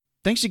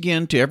Thanks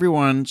again to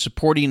everyone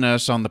supporting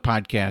us on the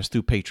podcast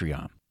through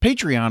Patreon.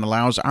 Patreon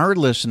allows our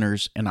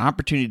listeners an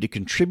opportunity to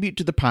contribute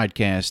to the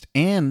podcast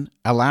and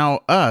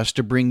allow us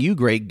to bring you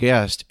great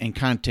guests and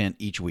content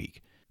each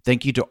week.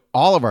 Thank you to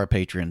all of our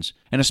patrons,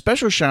 and a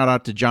special shout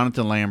out to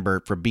Jonathan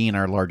Lambert for being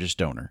our largest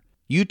donor.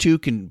 You too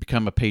can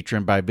become a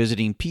patron by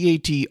visiting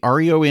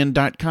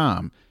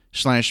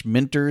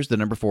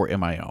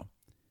patreon.com/mentors4mil.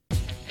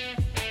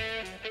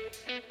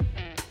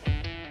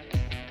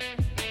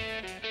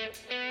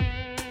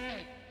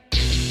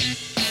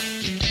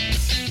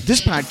 This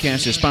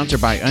podcast is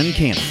sponsored by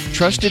Uncana,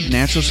 trusted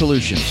natural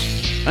solutions.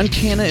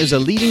 Uncana is a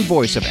leading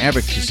voice of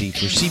advocacy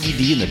for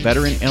CBD in the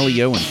veteran,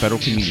 LEO, and federal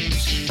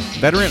communities.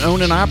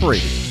 Veteran-owned and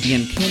operated, the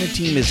Uncana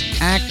team is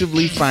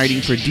actively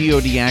fighting for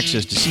DoD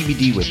access to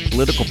CBD with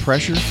political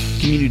pressure,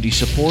 community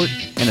support,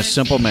 and a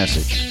simple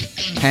message.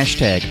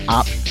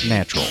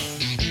 #OpNatural.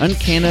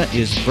 Uncana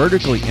is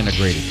vertically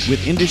integrated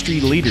with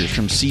industry leaders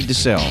from seed to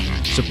sell,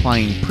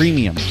 supplying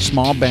premium,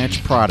 small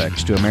batch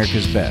products to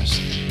America's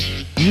best.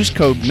 Use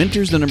code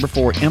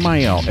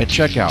MENTORS4MIL at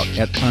checkout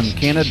at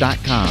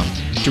uncana.com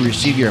to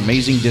receive your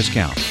amazing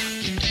discount.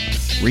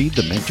 Read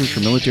the Mentors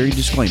for Military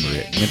disclaimer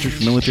at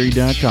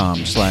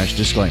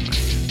mentorsformilitary.com/disclaimer.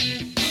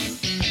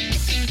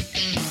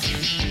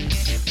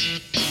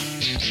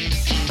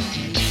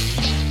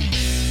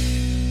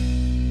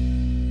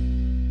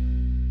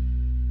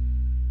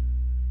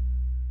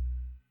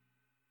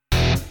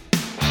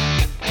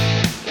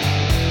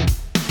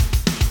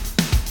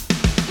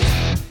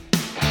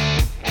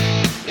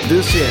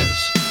 This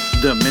is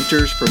the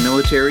Mentors for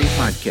Military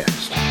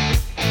podcast.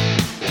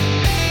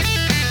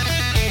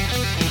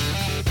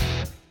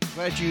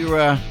 Glad you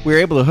we were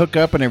able to hook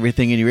up and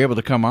everything, and you were able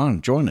to come on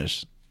and join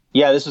us.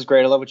 Yeah, this is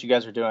great. I love what you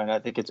guys are doing. I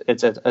think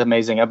it's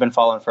amazing. I've been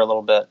following for a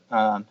little bit.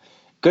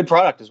 Good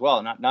product as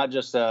well. Not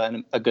just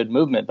a good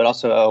movement, but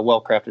also a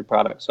well-crafted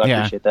product. So I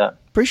appreciate that.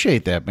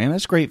 Appreciate that, man.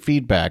 That's great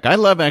feedback. I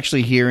love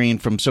actually hearing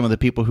from some of the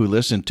people who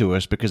listen to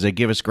us because they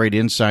give us great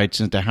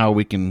insights into how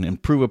we can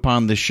improve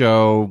upon the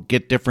show,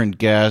 get different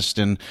guests.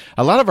 And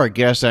a lot of our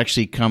guests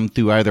actually come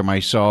through either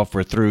myself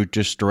or through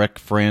just direct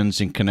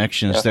friends and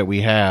connections that we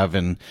have.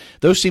 And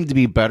those seem to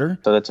be better.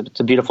 So it's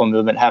a beautiful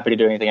movement. Happy to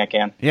do anything I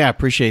can. Yeah,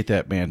 appreciate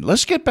that, man.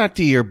 Let's get back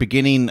to your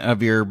beginning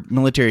of your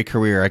military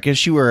career. I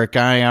guess you were a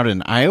guy out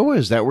in Iowa.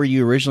 Is that where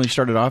you originally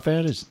started off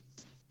at?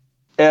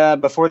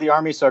 Before the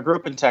Army, so I grew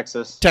up in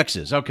Texas.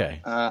 Texas,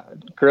 okay.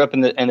 Grew up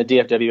in the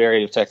DFW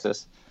area of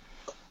Texas.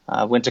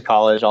 Went to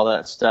college, all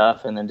that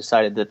stuff, and then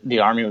decided that the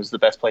Army was the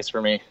best place for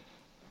me.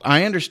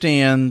 I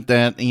understand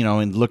that,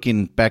 in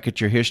looking back at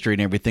your history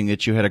and everything,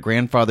 that you had a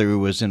grandfather who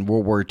was in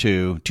World War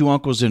II, two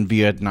uncles in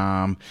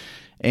Vietnam,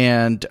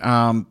 and,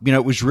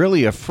 it was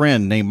really a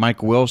friend named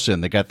Mike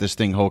Wilson that got this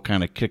thing whole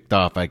kind of kicked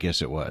off, I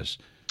guess it was.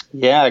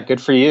 Yeah, good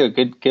for you.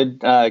 Good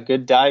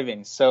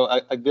diving. So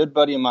a good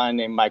buddy of mine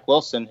named Mike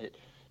Wilson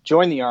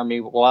joined the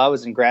Army while I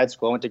was in grad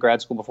school. I went to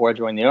grad school before I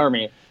joined the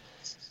Army.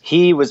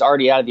 He was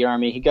already out of the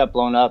Army. He got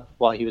blown up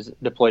while he was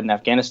deployed in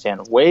Afghanistan,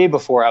 way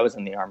before I was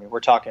in the Army. We're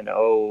talking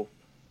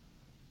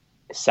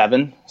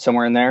 2007,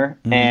 somewhere in there.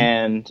 Mm-hmm.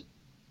 And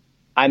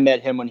I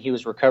met him when he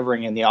was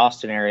recovering in the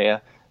Austin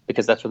area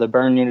because that's where the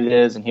burn unit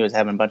is, and he was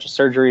having a bunch of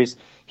surgeries.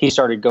 He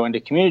started going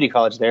to community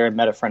college there and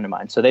met a friend of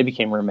mine. So they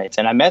became roommates.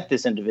 And I met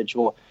this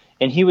individual,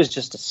 and he was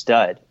just a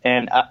stud.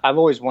 And I've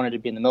always wanted to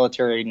be in the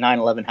military.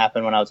 9/11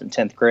 happened when I was in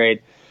 10th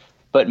grade.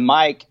 But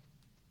Mike,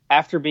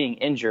 after being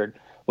injured,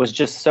 was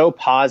just so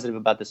positive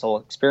about this whole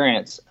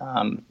experience.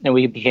 And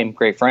we became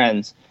great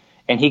friends.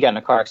 And he got in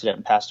a car accident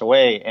and passed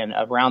away. And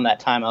around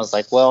that time, I was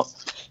like, well,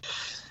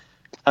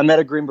 I met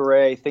a Green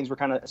Beret. Things were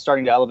kind of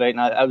starting to elevate.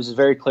 And I was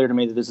very clear to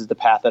me that this is the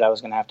path that I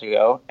was going to have to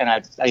go. And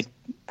I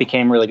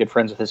became really good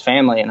friends with his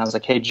family. And I was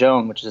like, hey,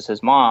 Joan, which is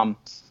his mom,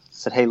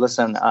 said, hey,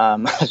 listen, I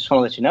just want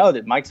to let you know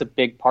that Mike's a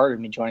big part of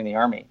me joining the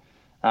Army.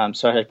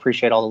 So I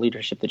appreciate all the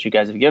leadership that you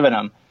guys have given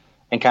him.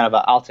 And kind of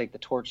a I'll take the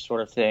torch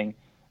sort of thing.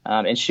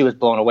 And she was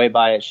blown away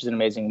by it. She's an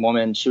amazing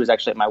woman. She was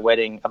actually at my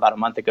wedding about a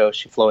month ago.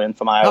 She flew in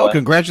from Iowa. Oh,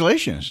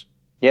 congratulations.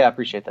 Yeah, I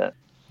appreciate that.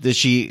 Did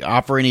she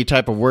offer any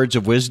type of words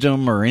of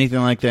wisdom or anything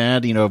like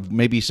that?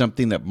 Maybe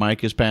something that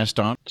Mike has passed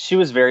on? She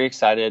was very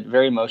excited,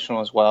 very emotional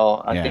as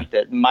well. I think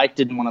that Mike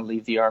didn't want to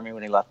leave the Army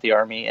when he left the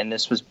Army. And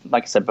this was,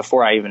 like I said,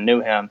 before I even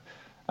knew him.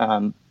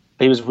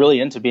 He was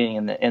really into being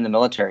in the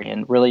military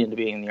and really into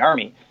being in the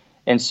Army.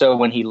 And so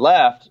when he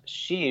left,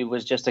 she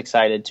was just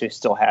excited to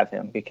still have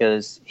him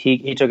because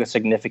he took a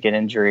significant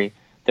injury.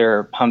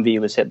 Their Humvee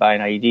was hit by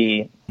an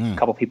IED. A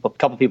couple people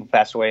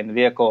passed away in the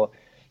vehicle.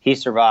 He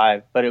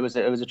survived, but it was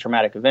a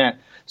traumatic event.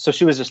 So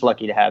she was just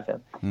lucky to have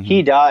him. Mm-hmm.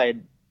 He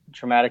died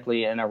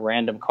traumatically in a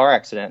random car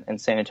accident in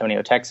San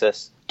Antonio,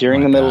 Texas,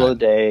 during the middle of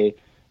the day.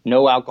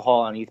 No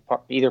alcohol on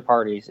either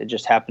parties. It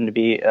just happened to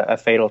be a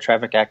fatal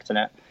traffic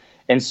accident.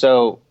 And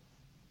so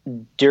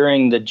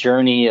during the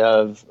journey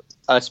of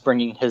us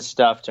bringing his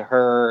stuff to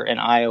her in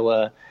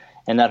Iowa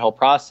and that whole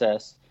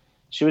process,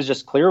 she was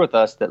just clear with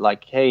us that,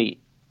 like, hey,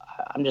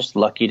 I'm just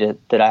lucky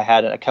that I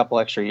had a couple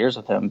extra years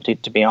with him,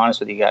 to be honest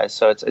with you guys.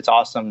 So it's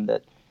awesome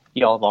that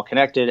y'all have all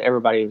connected.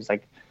 Everybody was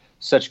like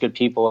such good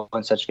people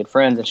and such good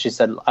friends. And she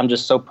said, I'm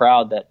just so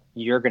proud that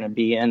you're going to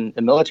be in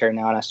the military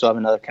now, and I still have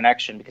another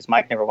connection, because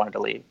Mike never wanted to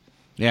leave.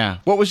 Yeah.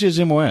 What was his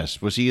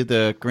MOS? Was he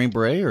the Green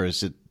Beret, or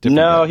is it different?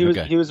 No,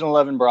 he was an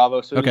 11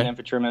 Bravo, so he was an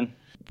infantryman.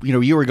 You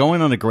know, you were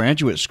going on to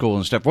graduate school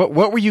and stuff. What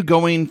were you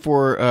going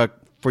for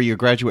your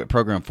graduate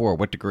program for?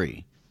 What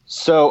degree?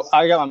 So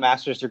I got my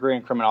master's degree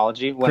in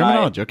criminology.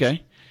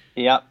 Okay.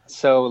 Yeah.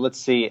 So let's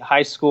see.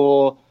 High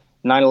school,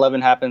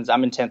 9/11 happens.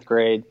 I'm in 10th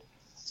grade.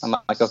 I'm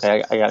like,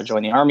 okay, I got to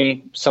join the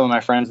Army. Some of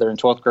my friends that are in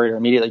 12th grade are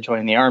immediately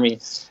joining the Army.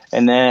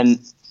 And then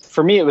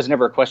for me, it was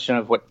never a question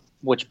of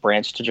which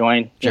branch to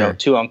join. You know,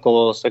 2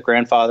 uncles, a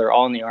grandfather,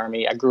 all in the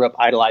Army. I grew up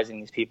idolizing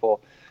these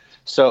people.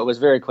 So it was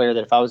very clear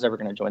that if I was ever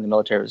going to join the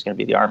military, it was going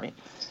to be the Army.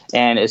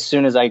 And as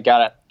soon as I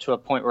got to a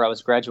point where I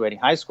was graduating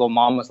high school,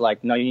 Mom was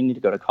like, no, you need to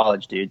go to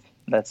college, dude.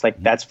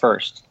 That's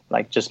first.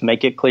 Like, just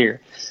make it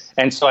clear.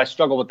 And so I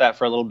struggled with that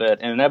for a little bit,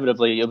 and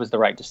inevitably it was the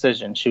right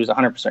decision. She was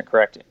 100%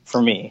 correct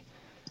for me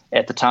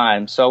at the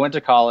time. So I went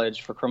to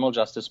college for criminal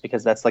justice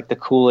because that's like the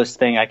coolest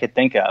thing I could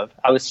think of.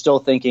 I was still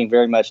thinking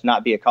very much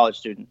not be a college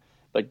student,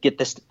 but get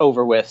this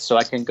over with so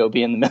I can go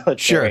be in the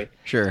military.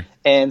 Sure.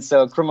 And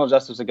so criminal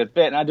justice was a good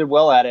fit, and I did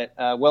well at it,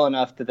 well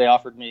enough that they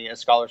offered me a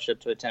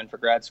scholarship to attend for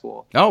grad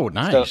school. Oh,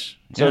 nice.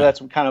 So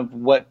that's kind of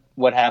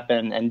what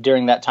happened. And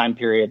during that time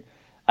period,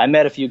 I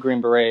met a few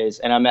Green Berets,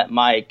 and I met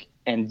Mike.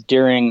 And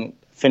during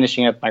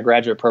finishing up my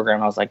graduate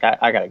program, I was like,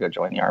 I got to go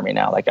join the Army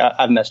now. Like,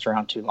 I've messed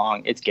around too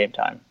long. It's game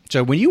time.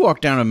 So when you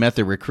walked down and met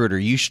the recruiter,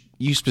 you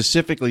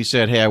specifically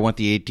said, hey, I want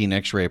the 18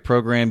 X-ray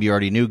program. You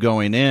already knew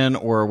going in,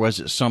 or was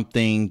it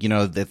something, you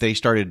know, that they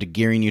started to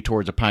gearing you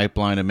towards a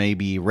pipeline of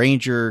maybe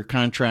Ranger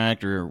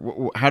contract,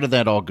 or how did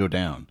that all go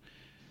down?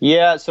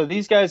 Yeah, so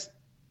these guys,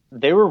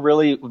 they were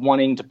really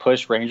wanting to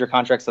push Ranger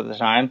contracts at the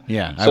time.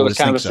 Yeah, so I would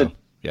think so.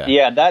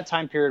 Yeah, that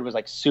time period was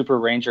like super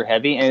Ranger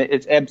heavy, and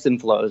it's ebbs and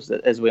flows,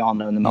 as we all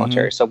know in the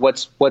military. Mm-hmm.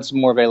 So what's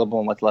more available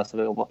and what's less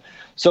available.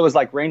 So it was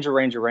like Ranger,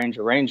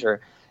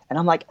 and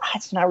I'm like,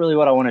 that's not really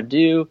what I want to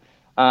do.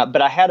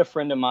 But I had a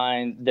friend of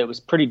mine that was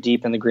pretty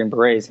deep in the Green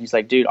Berets, and he's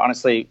like, dude,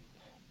 honestly,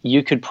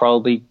 you could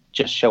probably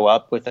just show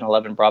up with an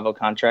 11 Bravo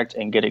contract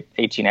and get an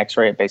 18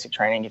 X-ray at basic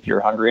training if you're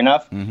hungry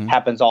enough. Mm-hmm.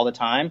 Happens all the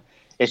time.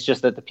 It's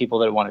just that the people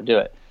that want to do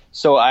it.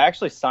 So I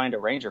actually signed a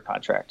Ranger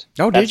contract.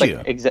 Oh, did you?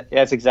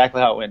 That's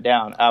exactly how it went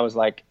down. I was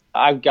like,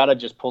 I've got to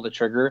just pull the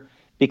trigger.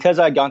 Because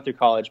I'd gone through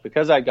college,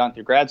 because I'd gone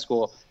through grad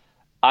school,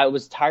 I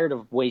was tired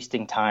of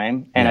wasting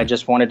time, and I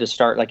just wanted to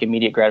start like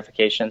immediate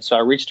gratification. So I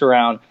reached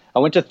around. I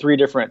went to 3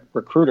 different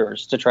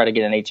recruiters to try to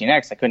get an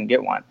 18X. I couldn't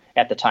get one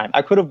at the time.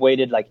 I could have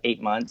waited like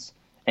 8 months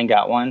and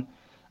got one.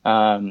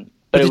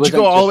 But did you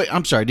go all the way?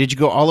 I'm sorry. Did you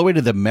go all the way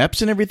to the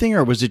MEPS and everything,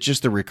 or was it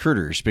just the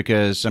recruiters?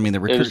 Because I mean, the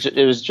recruiters.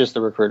 It was just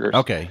the recruiters.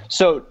 Okay.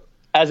 So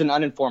as an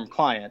uninformed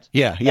client,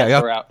 that's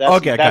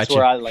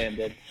where I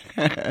landed.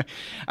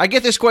 I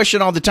get this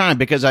question all the time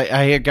because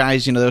I hear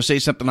guys, you know, they'll say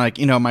something like,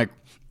 you know,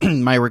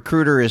 my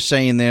recruiter is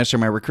saying this or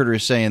my recruiter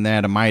is saying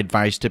that, and my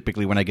advice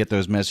typically when I get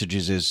those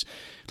messages is,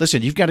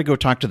 listen, you've got to go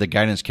talk to the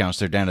guidance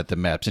counselor down at the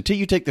MEPS until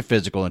you take the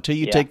physical, until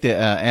you take the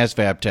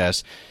ASVAB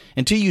test,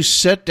 until you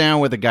sit down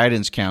with a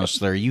guidance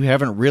counselor. You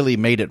haven't really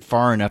made it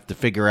far enough to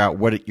figure out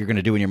what you're going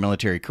to do in your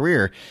military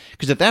career,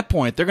 because at that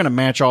point they're going to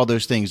match all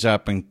those things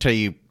up and tell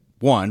you,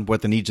 one,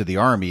 what the needs of the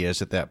Army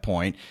is at that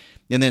point,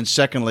 and then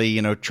secondly,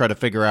 you know, try to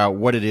figure out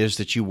what it is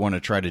that you want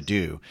to try to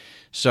do.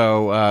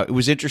 So it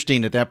was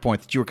interesting at that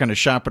point that you were kind of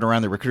shopping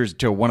around the recruiters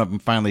until one of them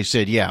finally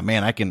said, yeah,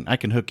 man, I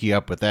can hook you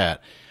up with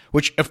that.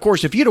 Which, of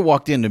course, if you'd have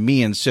walked into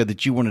me and said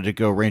that you wanted to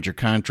go Ranger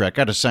contract,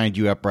 I'd have signed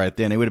you up right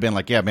then. It would have been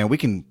like, yeah, man, we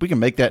can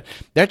make that.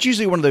 That's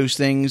usually one of those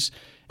things,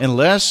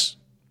 unless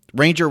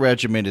Ranger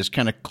Regiment is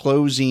kind of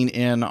closing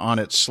in on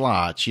its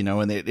slots, you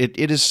know, and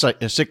it is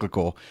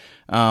cyclical,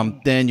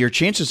 then your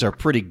chances are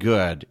pretty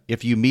good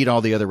if you meet all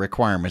the other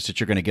requirements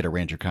that you're going to get a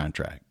Ranger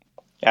contract.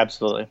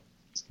 Absolutely.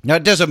 Now,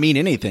 it doesn't mean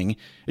anything.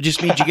 It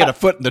just means you get a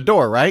foot in the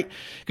door, right?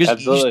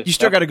 Because you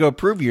still got to go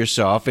prove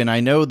yourself. And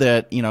I know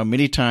that, you know,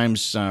 many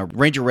times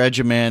Ranger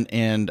Regiment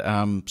and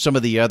some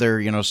of the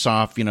other, you know,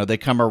 soft, you know, they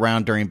come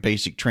around during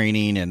basic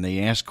training and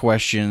they ask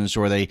questions,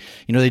 or they,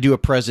 you know, they do a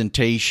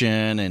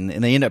presentation and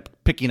they end up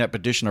picking up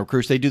additional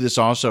recruits. They do this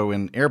also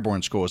in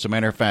airborne school. As a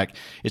matter of fact,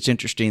 it's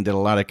interesting that a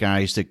lot of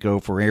guys that go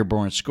for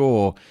airborne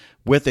school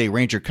with a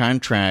Ranger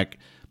contract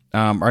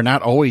are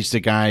not always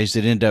the guys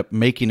that end up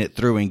making it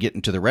through and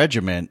getting to the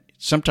regiment.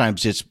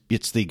 Sometimes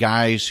it's the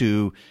guys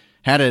who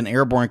had an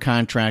airborne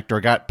contract or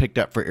got picked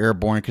up for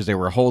airborne because they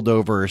were a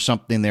holdover or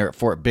something there at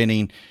Fort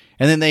Benning,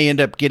 and then they end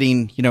up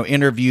getting, you know,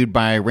 interviewed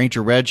by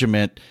Ranger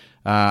Regiment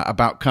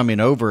about coming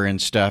over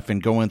and stuff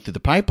and going through the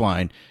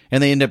pipeline,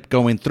 and they end up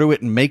going through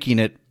it and making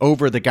it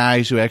over the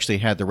guys who actually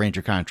had the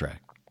Ranger contract.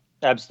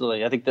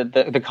 Absolutely. I think that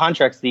the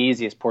contract's the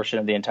easiest portion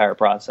of the entire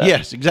process.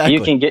 Yes, exactly.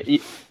 You can get,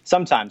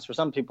 sometimes for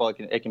some people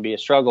it can be a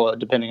struggle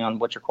depending on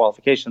what your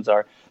qualifications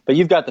are, but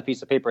you've got the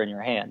piece of paper in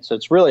your hand. So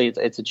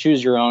it's a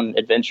choose your own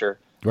adventure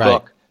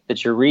book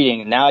that you're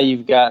reading. Now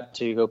you've got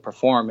to go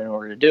perform in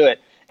order to do it.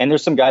 And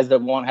there's some guys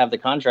that won't have the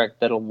contract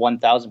that'll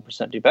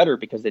 1,000% do better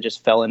because they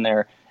just fell in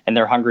there and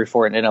they're hungry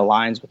for it, and it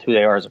aligns with who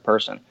they are as a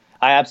person.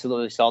 I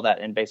absolutely saw that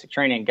in basic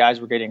training. Guys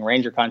were getting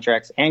Ranger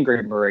contracts and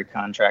Green Beret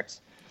contracts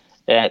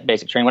at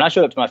basic training. When I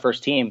showed up to my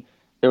first team,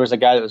 there was a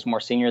guy that was more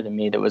senior than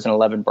me that was an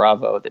 11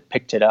 Bravo that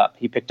picked it up.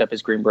 He picked up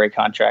his Green Beret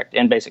contract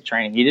and basic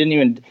training.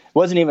 He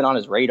wasn't even on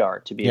his radar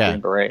to be a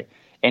Green Beret.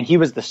 And he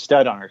was the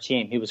stud on our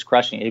team. He was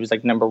crushing it. He was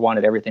like number one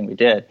at everything we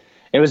did.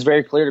 It was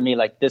very clear to me,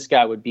 like, this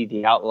guy would be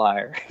the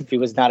outlier. If he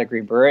was not a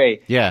Green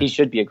Beret, he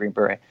should be a Green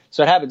Beret.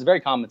 So it happens. It's a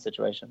very common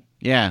situation.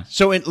 Yeah.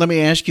 So let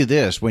me ask you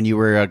this. When you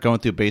were going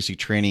through basic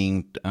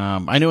training,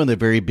 I know in the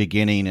very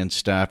beginning and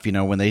stuff,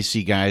 when they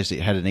see guys that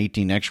had an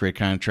 18 X-ray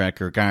contract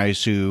or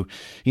guys who,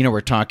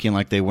 were talking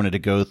like they wanted to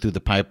go through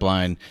the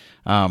pipeline,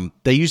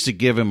 they used to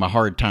give him a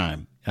hard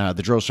time.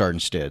 The drill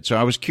sergeants did. So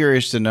I was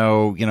curious to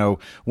know,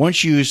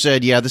 once you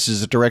said, this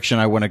is the direction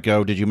I want to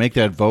go, did you make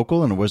that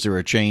vocal, and was there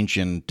a change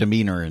in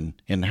demeanor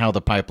and how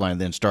the pipeline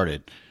then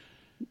started?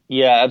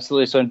 Yeah,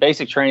 absolutely. So in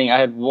basic training, I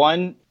had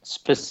one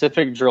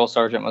specific drill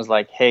sergeant was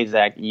like, hey,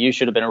 Zach, you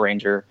should have been a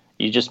Ranger.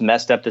 You just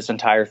messed up this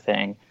entire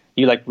thing.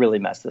 You really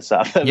messed this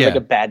up. That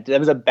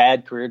was a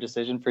bad career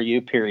decision for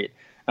you, period.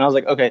 And I was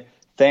like, okay,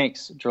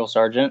 thanks, drill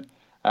sergeant.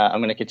 I'm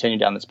going to continue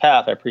down this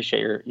path. I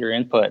appreciate your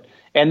input.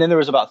 And then there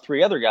was about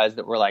 3 other guys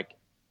that were like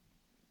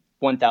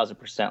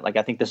 1,000%. Like,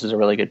 I think this is a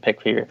really good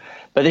pick for you.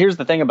 But here's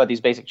the thing about these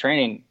basic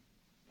training,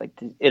 like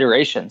the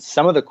iterations.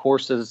 Some of the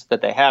courses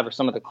that they have or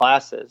some of the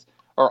classes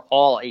are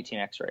all 18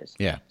 X-rays.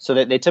 Yeah. So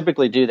they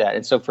typically do that.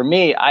 And so for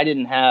me, I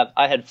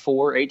had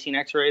 4 18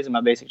 X-rays in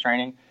my basic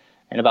training,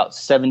 and about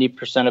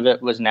 70% of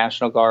it was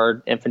National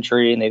Guard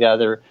infantry, and the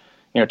other,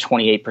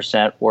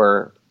 28%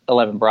 were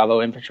 11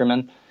 Bravo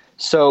infantrymen.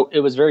 So it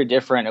was very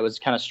different. It was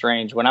kind of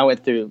strange. When I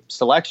went through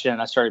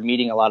selection, I started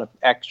meeting a lot of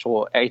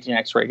actual 18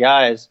 X-ray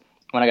guys.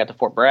 When I got to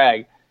Fort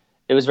Bragg,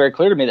 it was very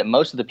clear to me that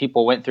most of the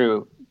people went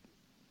through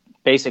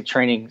basic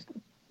training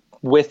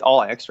with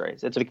all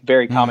X-rays. It's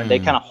very common. They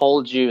kind of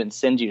hold you and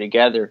send you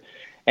together.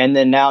 And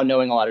then now,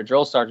 knowing a lot of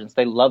drill sergeants,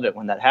 they love it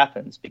when that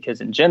happens,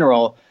 because in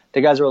general,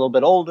 the guys are a little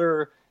bit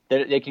older.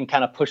 They can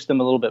kind of push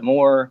them a little bit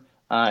more.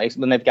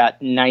 When they've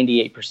got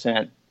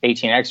 98%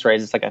 18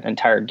 X-rays, it's like an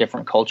entire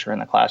different culture in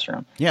the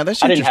classroom. Yeah,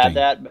 that's interesting.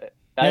 interesting.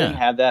 I didn't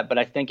have that, but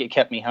I think it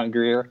kept me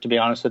hungrier, to be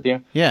honest with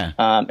you. Yeah.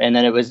 And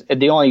then it was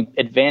the only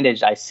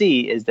advantage I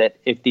see is that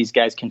if these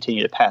guys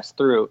continue to pass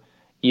through,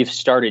 you've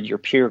started your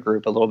peer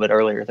group a little bit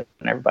earlier than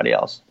everybody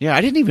else. Yeah,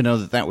 I didn't even know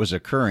that was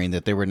occurring,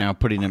 that they were now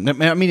putting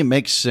them. I mean, it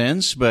makes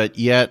sense, but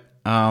yet,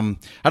 I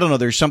don't know,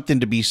 there's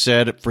something to be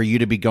said for you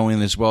to be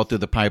going as well through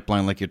the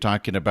pipeline like you're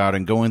talking about,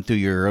 and going through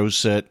your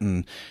OSIT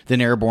and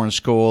then airborne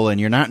school,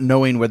 and you're not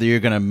knowing whether you're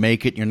going to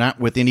make it. You're not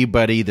with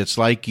anybody that's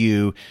like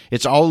you.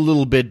 It's all a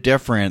little bit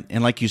different.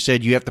 And like you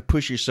said, you have to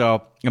push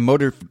yourself and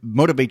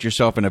motivate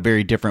yourself in a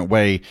very different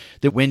way,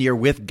 that when you're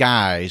with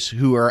guys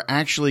who are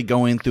actually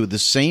going through the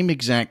same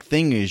exact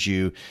thing as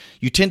you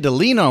tend to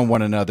lean on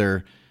one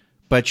another,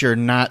 but you're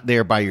not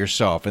there by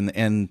yourself.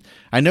 And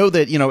I know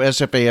that,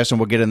 SFAS, and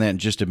we'll get in that in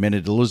just a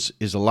minute,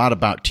 is a lot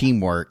about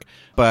teamwork.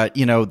 But,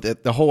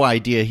 the whole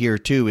idea here,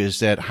 too, is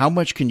that how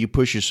much can you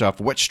push yourself?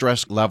 What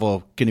stress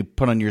level can you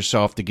put on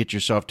yourself to get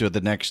yourself to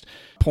the next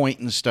point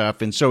and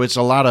stuff? And so there's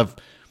a lot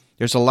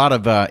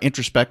of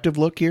introspective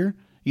look here,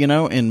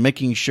 and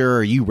making sure,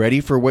 are you ready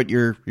for what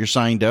you're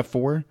signed up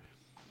for?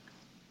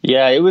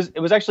 Yeah, it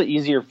was actually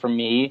easier for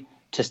me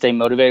to stay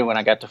motivated when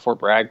I got to Fort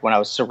Bragg, when I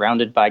was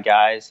surrounded by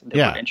guys that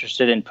were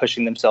interested in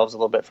pushing themselves a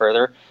little bit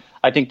further.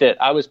 I think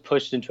that I was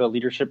pushed into a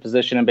leadership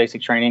position in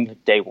basic training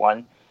day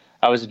one.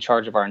 I was in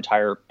charge of our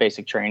entire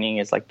basic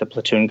training as like the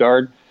platoon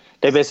guard.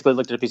 They basically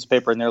looked at a piece of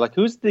paper and they're like,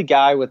 who's the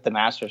guy with the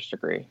master's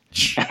degree?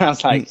 And I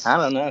was like, I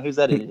don't know. Who's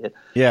that idiot?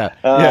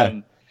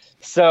 Yeah.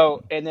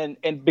 So,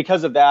 and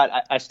because of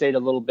that, I stayed a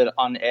little bit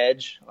on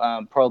edge,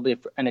 probably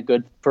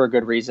for a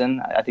good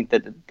reason. I think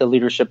that the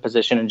leadership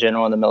position in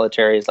general in the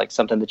military is like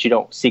something that you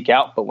don't seek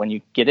out, but when you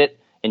get it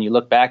and you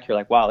look back, you're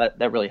like, wow,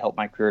 that really helped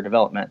my career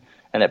development,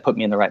 and that put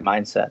me in the right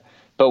mindset.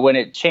 But when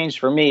it changed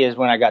for me is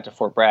when I got to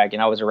Fort Bragg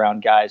and I was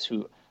around guys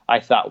who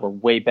I thought were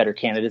way better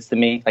candidates than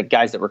me, like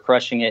guys that were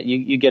crushing it.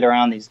 You get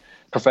around these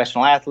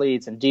professional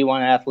athletes and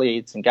D1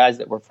 athletes and guys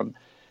that were from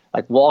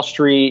like Wall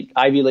Street,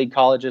 Ivy League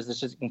colleges. It's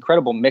just an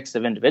incredible mix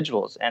of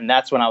individuals. And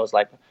that's when I was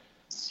like,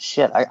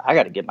 shit, I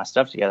got to get my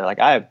stuff together. Like,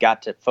 I have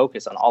got to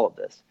focus on all of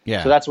this.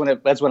 Yeah. So that's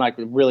when I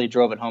really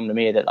drove it home to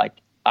me that like,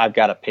 I've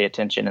got to pay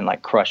attention and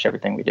like crush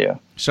everything we do.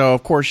 So,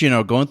 of course,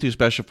 going through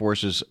Special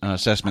Forces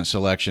Assessment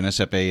Selection,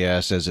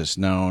 SFAS as it's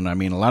known, I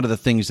mean, a lot of the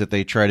things that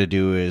they try to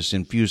do is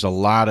infuse a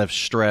lot of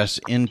stress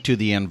into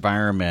the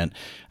environment.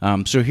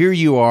 So here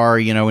you are,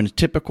 and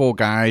typical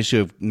guys who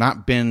have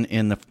not been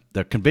in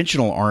the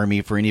conventional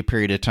Army for any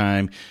period of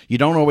time. You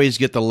don't always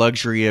get the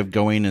luxury of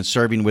going and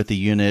serving with a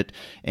unit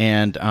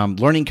and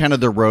learning kind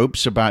of the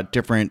ropes about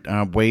different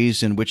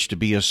ways in which to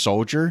be a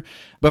soldier.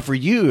 But for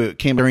you, it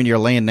came during your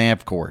land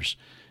nav course.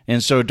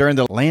 And so during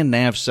the land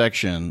nav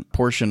section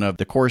portion of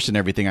the course and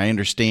everything, I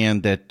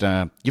understand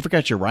that you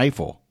forgot your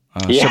rifle.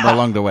 somewhere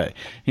along the way.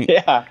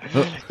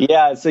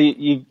 Yeah. So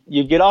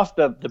you get off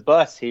the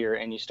bus here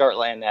and you start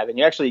land nav, and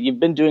you've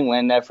been doing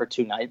land nav for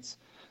 2 nights.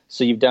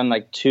 So you've done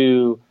like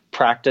 2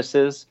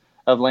 practices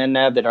of land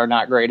nav that are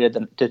not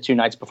graded the 2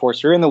 nights before.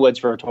 So you're in the woods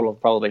for a total of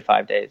probably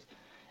 5 days.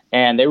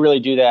 And they really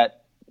do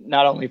that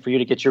not only for you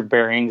to get your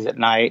bearings at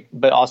night,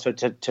 but also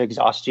to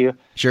exhaust you.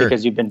 Sure.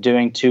 Because you've been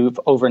doing 2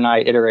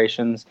 overnight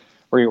iterations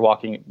where you're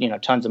walking,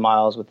 tons of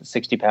miles with the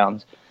 60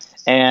 pounds.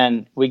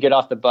 And we get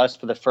off the bus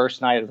for the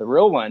first night of the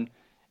real one,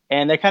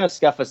 and they kind of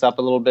scuff us up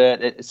a little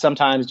bit. It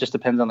sometimes just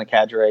depends on the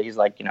cadre. He's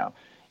like,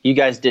 you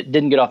guys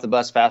didn't get off the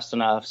bus fast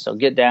enough, so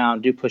get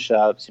down, do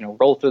push-ups,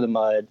 roll through the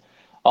mud,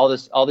 all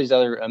these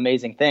other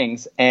amazing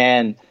things.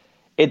 And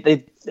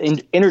it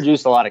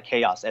introduced a lot of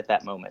chaos at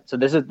that moment. So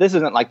this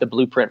isn't like the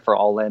blueprint for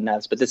all land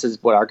navs, but this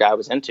is what our guy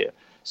was into.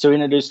 So he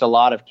introduced a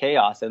lot of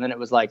chaos, and then it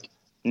was like,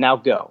 now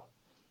go.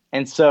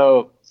 And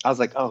so I was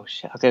like, oh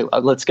shit, okay,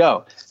 let's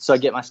go. So I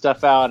get my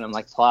stuff out, and I'm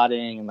like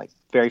plotting and like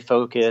very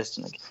focused,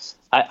 and like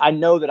I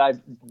know that I've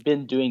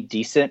been doing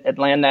decent at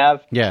land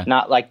nav,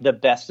 not like the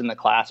best in the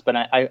class, but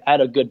I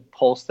had a good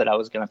pulse that I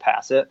was going to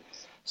pass it.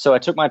 So I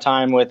took my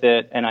time with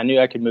it, and I knew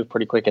I could move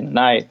pretty quick in the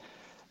night.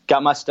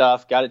 Got my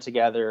stuff, got it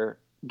together,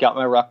 got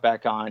my ruck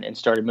back on, and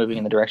started moving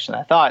in the direction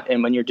I thought.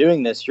 And when you're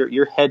doing this,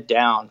 you're head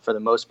down for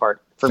the most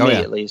part, for me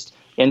at least,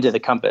 into the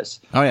compass.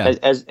 Oh yeah,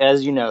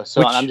 as you know.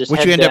 So I'm just which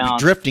head you end down. Up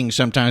drifting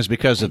sometimes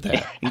because of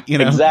that.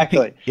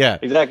 Exactly. Yeah,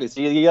 exactly.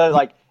 So you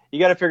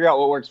gotta figure out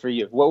what works for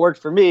you. What worked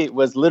for me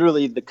was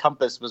literally the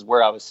compass was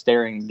where I was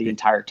staring the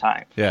entire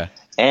time. Yeah,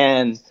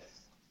 and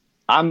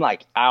I'm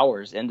like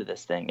hours into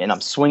this thing, and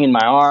I'm swinging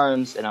my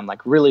arms, and I'm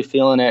like really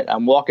feeling it.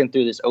 I'm walking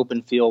through this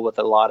open field with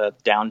a lot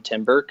of down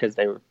timber because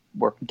they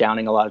were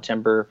downing a lot of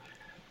timber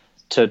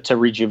to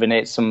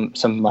rejuvenate some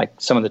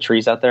of the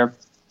trees out there,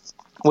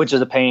 which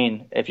is a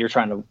pain if you're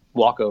trying to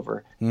walk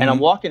over. Mm-hmm. And I'm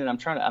walking, and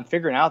I'm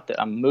figuring out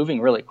that I'm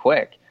moving really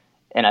quick,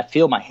 and I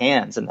feel my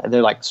hands, and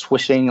they're like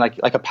swishing like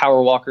a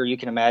power walker you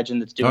can imagine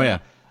that's doing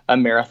a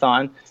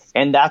marathon.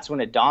 And that's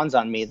when it dawns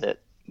on me that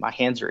my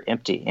hands are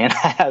empty and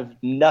I have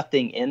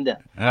nothing in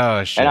them.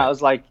 Oh shit. And I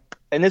was like,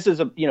 and this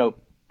is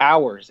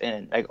hours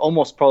in, like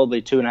almost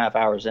probably 2.5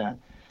 hours in.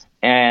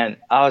 And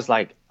I was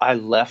like, I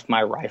left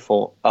my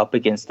rifle up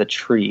against the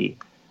tree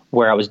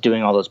where I was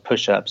doing all those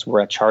push-ups,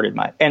 where I charted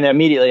and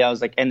immediately I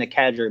was like, and the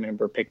cadre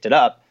member picked it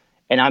up,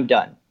 and I'm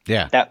done.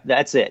 Yeah.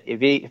 That's it.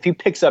 If he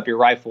picks up your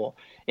rifle,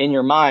 in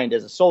your mind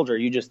as a soldier,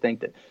 you just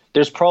think that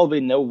there's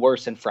probably no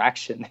worse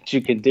infraction that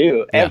you can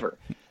do ever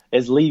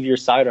is leave your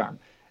sidearm.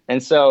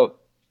 And so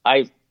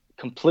I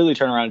completely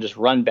turn around and just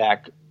run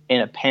back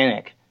in a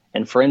panic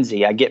and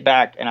frenzy. I get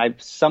back, and I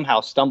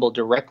somehow stumble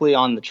directly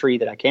on the tree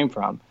that I came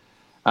from.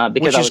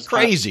 Because which is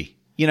crazy.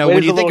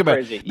 When you think about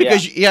it,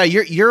 because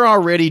you're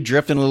already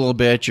drifting a little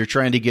bit, you're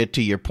trying to get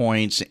to your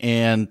points,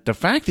 and the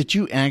fact that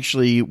you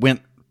actually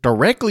went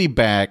directly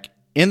back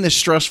in this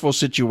stressful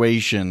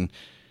situation,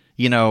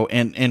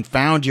 and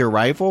found your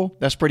rifle,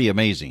 that's pretty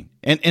amazing.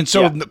 And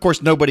so of course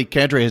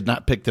cadre has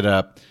not picked it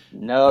up.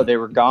 No, they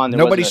were gone.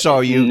 Nobody saw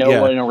you.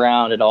 No one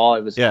around at all.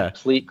 It was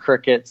complete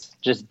crickets,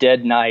 just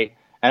dead night.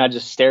 And I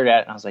just stared at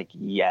it, and I was like,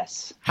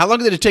 yes. How long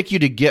did it take you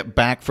to get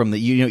back from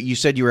you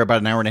said you were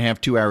about an hour and a half,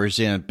 2 hours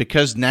in,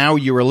 because now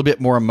you were a little bit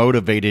more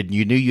motivated and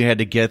you knew you had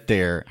to get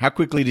there. How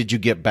quickly did you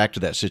get back to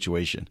that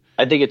situation?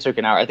 I think it took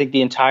an hour. I think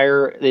the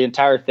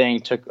entire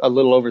thing took a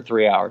little over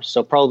 3 hours.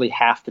 So probably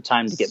half the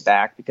time to get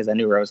back because I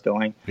knew where I was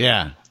going.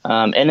 Yeah.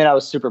 And then I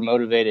was super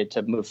motivated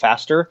to move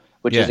faster,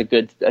 which is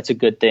that's a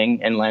good thing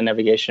in land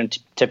navigation.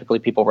 Typically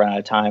people run out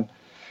of time.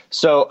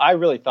 So I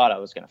really thought I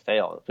was going to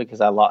fail because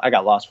I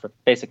got lost for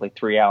basically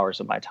 3 hours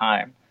of my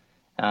time.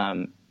 But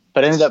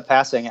I ended up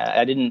passing.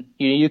 I didn't,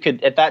 you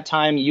could, at that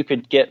time, you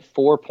could get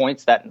 4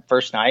 points that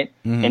first night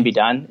and be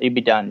done. You'd be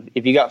done.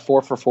 If you got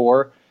 4 for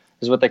 4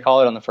 is what they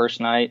call it on the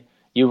first night,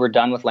 you were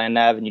done with land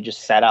nav and you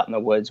just sat out in the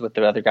woods with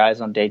the other guys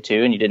on day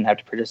 2 and you didn't have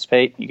to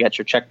participate. You got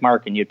your check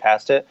mark and you'd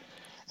passed it.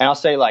 And I'll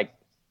say like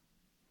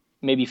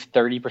maybe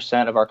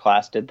 30% of our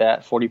class did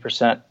that.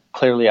 40%.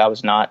 Clearly, I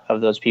was not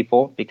of those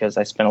people because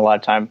I spent a lot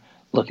of time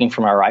looking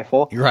for my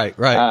rifle. Right.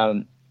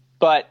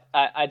 But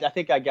I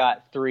think I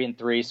got 3 and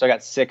 3, so I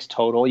got 6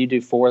 total. You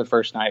do 4 the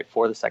first night,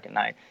 4 the second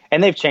night,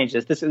 and they've changed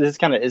this. This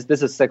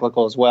is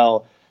cyclical as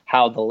well,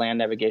 how the land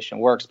navigation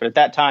works. But at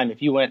that time,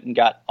 if you went and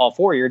got all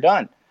 4, you're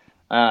done.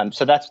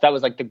 So that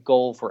was like the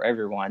goal for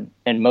everyone,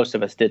 and most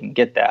of us didn't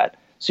get that.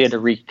 So you had to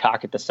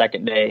recock it the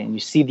second day, and you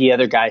see the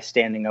other guy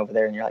standing over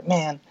there, and you're like,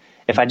 man.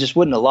 If I just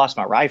wouldn't have lost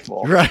my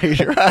rifle. Right.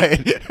 Hey,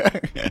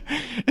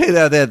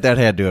 that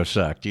had to have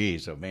sucked.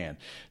 Jeez, oh man.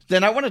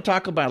 Then I want to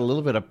talk about a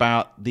little bit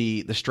about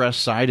the stress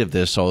side of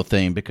this whole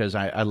thing, because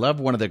I love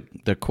one of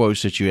the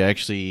quotes that you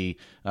actually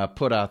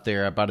put out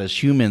there about,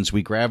 as humans,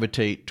 we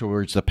gravitate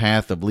towards the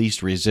path of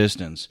least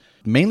resistance,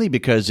 mainly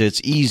because it's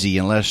easy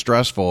and less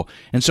stressful.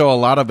 And so a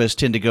lot of us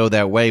tend to go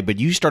that way. But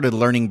you started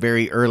learning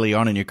very early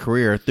on in your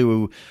career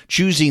through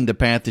choosing the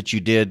path that you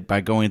did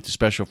by going to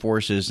Special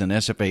Forces and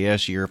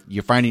SFAS.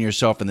 You're finding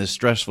yourself in this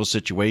stressful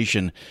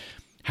situation.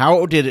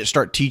 How did it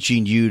start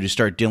teaching you to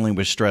start dealing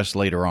with stress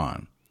later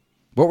on?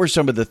 What were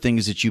some of the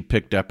things that you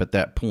picked up at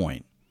that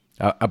point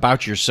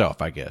about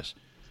yourself, I guess?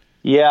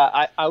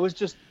 Yeah, I was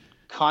just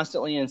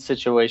constantly in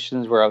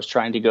situations where I was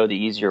trying to go the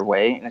easier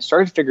way, and I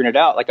started figuring it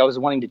out. Like I was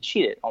wanting to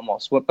cheat it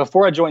almost.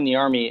 Before I joined the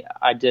Army,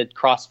 I did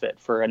CrossFit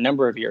for a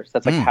number of years.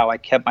 That's like how I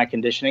kept my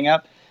conditioning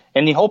up.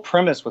 And the whole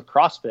premise with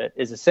CrossFit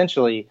is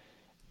essentially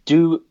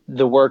do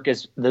the work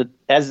as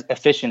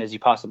efficient as you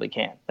possibly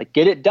can. Like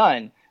get it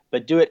done,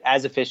 but do it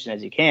as efficient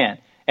as you can.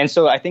 And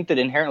so I think that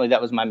inherently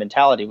that was my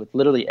mentality with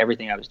literally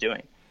everything I was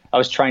doing. I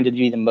was trying to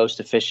be the most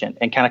efficient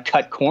and kind of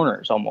cut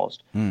corners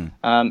almost. And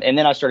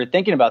then I started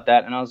thinking about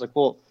that, and I was like,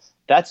 well,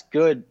 that's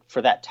good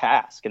for that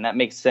task, and that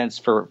makes sense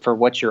for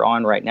what you're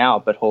on right now.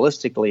 But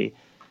holistically,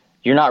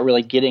 you're not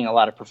really getting a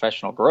lot of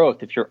professional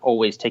growth if you're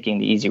always taking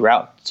the easy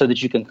route so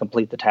that you can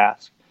complete the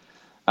task.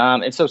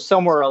 And so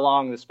somewhere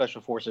along the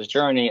Special Forces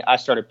journey, I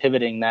started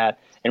pivoting that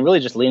and really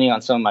just leaning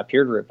on some of my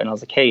peer group. And I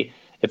was like, hey,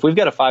 if we've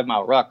got a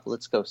 5-mile ruck,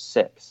 let's go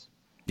 6.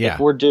 Yeah. If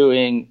we're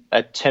doing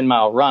a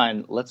 10-mile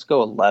run, let's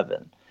go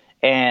 11.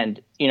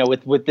 And, you know,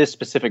 with this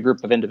specific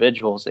group of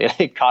individuals,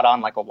 it caught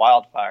on like a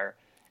wildfire.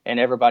 And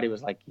everybody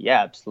was like,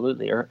 yeah,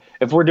 absolutely. Or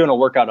if we're doing a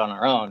workout on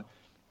our own,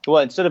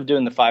 well, instead of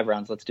doing the 5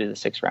 rounds, let's do the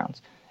 6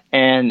 rounds.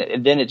 And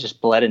then it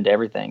just bled into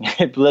everything.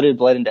 It bled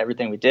into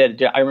everything we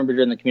did. I remember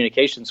during the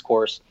communications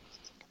course,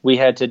 we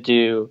had to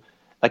do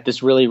like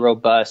this really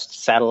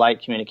robust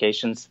satellite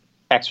communications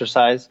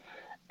exercise.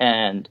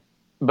 And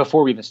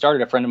before we even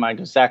started, a friend of mine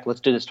goes, Zach,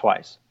 let's do this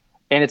twice.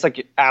 And it's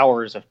like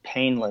hours of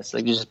painless,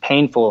 like just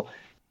painful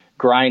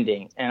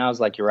grinding. And I was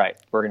like, you're right,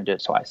 we're going to do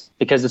it twice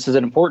because this is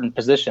an important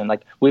position.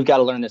 Like we've got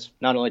to learn this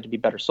not only to be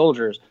better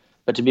soldiers,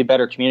 but to be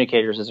better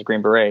communicators as a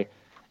Green Beret.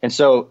 And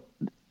so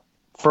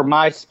for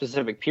my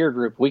specific peer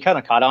group, we kind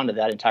of caught on to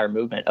that entire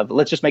movement of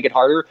let's just make it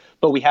harder,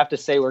 but we have to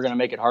say we're going to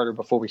make it harder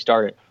before we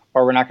start it,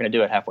 or we're not going to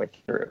do it halfway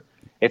through.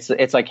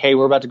 It's like, hey,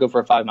 we're about to go for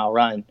a 5-mile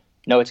run.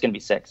 No, it's going to be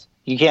 6.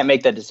 You can't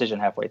make that decision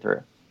halfway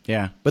through.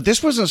 Yeah, but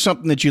this wasn't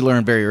something that you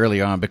learned very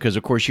early on because,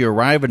 of course, you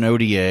arrive in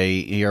ODA,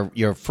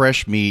 you're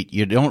fresh meat,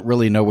 you don't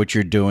really know what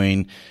you're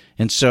doing,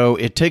 and so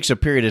it takes a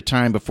period of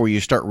time before you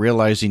start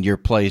realizing your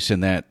place in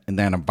that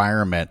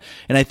environment.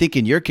 And I think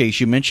in your case,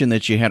 you mentioned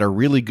that you had a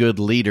really good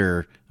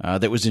leader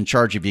that was in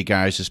charge of you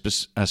guys,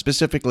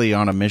 specifically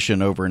on a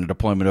mission over in a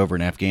deployment over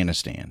in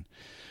Afghanistan.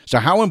 So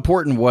how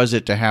important was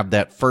it to have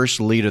that first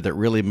leader that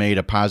really made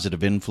a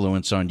positive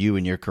influence on you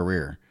in your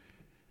career?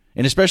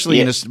 And especially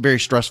in a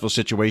very stressful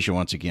situation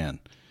once again.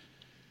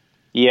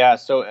 Yeah,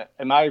 so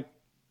in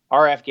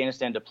our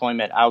Afghanistan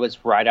deployment, I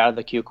was right out of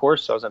the Q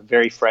course, so I was a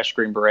very fresh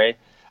Green Beret.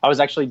 I was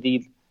actually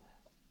the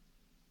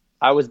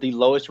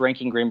lowest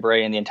ranking Green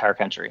Beret in the entire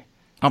country.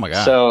 Oh my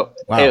God! So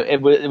wow.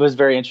 it was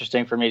very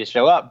interesting for me to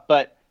show up,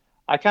 but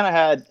I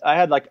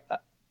had like,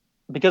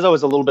 because I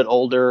was a little bit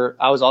older,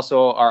 I was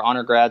also our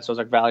honor grad, so I was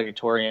like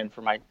valedictorian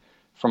for my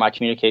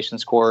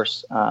communications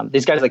course.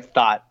 These guys like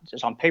thought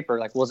just on paper,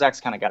 like, well,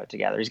 Zach's kind of got it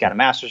together. He's got a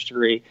master's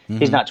degree. Mm-hmm.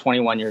 He's not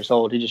 21 years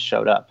old. He just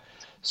showed up.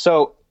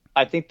 So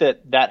I think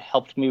that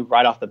helped me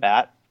right off the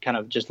bat, kind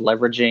of just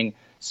leveraging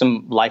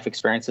some life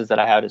experiences that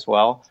I had as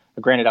well.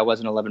 Granted, I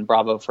wasn't 11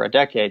 Bravo for a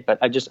decade, but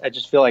I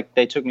just feel like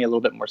they took me a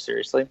little bit more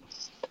seriously.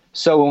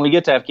 So when we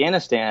get to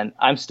Afghanistan,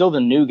 I'm still the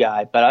new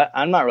guy, but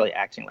I'm not really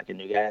acting like a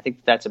new guy. I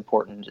think that's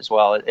important as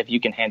well. If you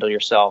can handle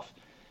yourself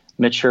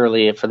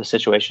maturely for the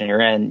situation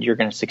you're in, you're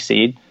going to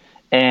succeed.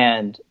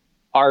 And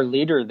our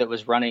leader that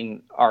was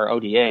running our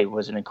ODA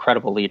was an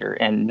incredible leader.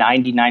 And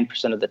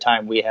 99% of the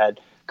time we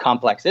had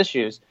complex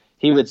issues,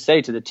 he would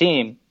say to the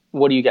team,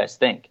 what do you guys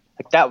think?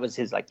 Like that was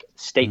his like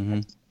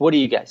statement. Mm-hmm. What do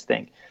you guys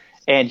think?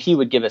 And he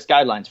would give us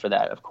guidelines for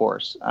that, of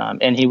course.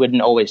 And he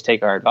wouldn't always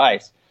take our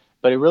advice,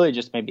 but it really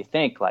just made me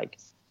think like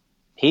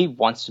he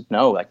wants to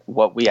know like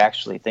what we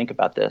actually think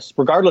about this,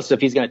 regardless if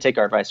he's going to take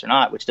our advice or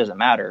not, which doesn't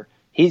matter.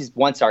 He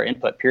wants our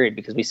input, period,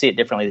 because we see it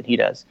differently than he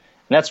does.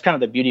 And that's kind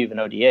of the beauty of an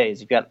ODA is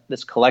you've got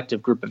this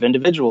collective group of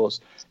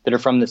individuals that are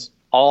from this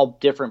all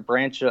different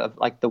branch of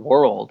like the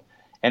world,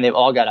 and they've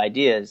all got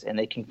ideas and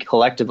they can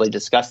collectively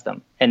discuss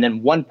them. And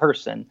then one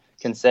person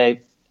can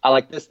say, I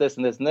like this, this,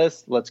 and this, and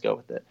this, let's go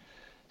with it.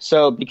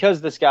 So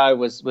because this guy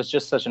was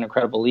just such an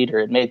incredible leader,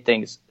 it made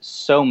things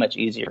so much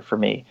easier for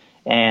me.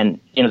 And,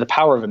 you know, the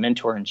power of a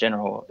mentor in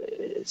general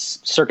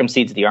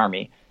circumsedes the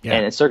Army. Yeah.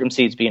 And it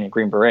circumsedes being a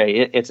Green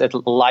Beret. It's a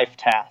life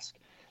task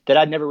that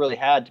I'd never really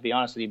had, to be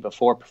honest with you,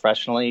 before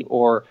professionally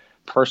or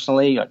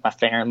personally, like my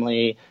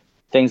family,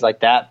 things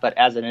like that. But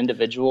as an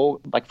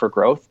individual, like for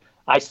growth,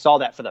 I saw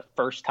that for the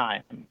first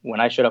time when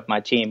I showed up my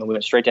team and we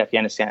went straight to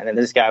Afghanistan. And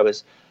this guy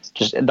was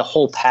just the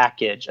whole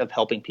package of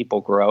helping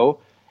people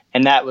grow.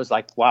 And that was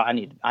like, wow, I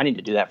need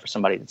to do that for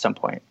somebody at some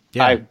point.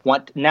 Yeah. I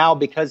want now,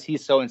 because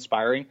he's so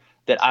inspiring,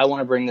 that I want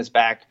to bring this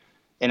back.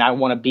 And I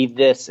want to be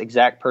this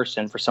exact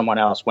person for someone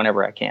else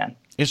whenever I can.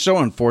 It's so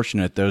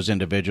unfortunate, those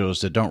individuals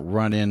that don't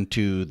run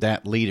into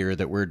that leader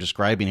that we're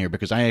describing here,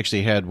 because I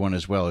actually had one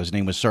as well. His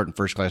name was Sergeant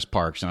First Class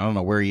Parks, and I don't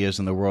know where he is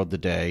in the world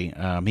today.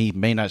 He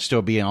may not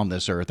still be on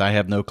this earth. I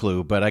have no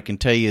clue. But I can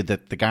tell you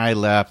that the guy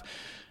left,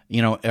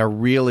 you know, a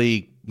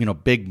really, you know,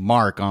 big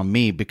mark on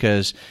me,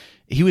 because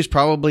He was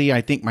probably,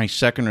 I think, my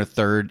second or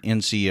third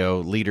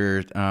NCO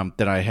leader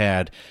that I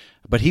had.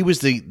 But he was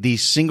the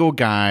single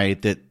guy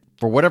that,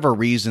 for whatever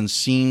reason,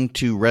 seemed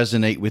to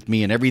resonate with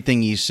me in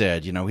everything he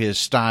said. You know, his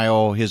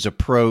style, his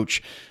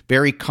approach,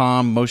 very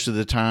calm most of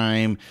the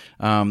time,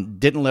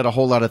 didn't let a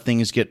whole lot of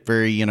things get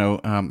very,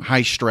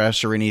 high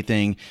stress or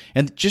anything.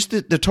 And just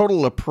the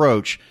total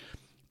approach,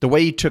 the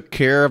way he took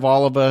care of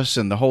all of us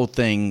and the whole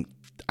thing,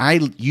 I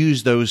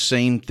use those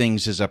same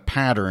things as a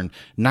pattern,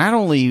 not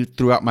only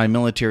throughout my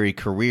military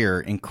career,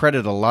 and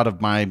credit a lot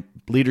of my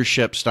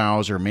leadership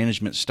styles or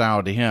management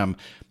style to him,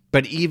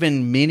 but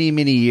even many,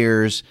 many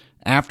years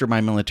after my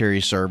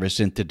military service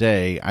and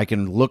today, I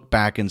can look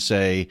back and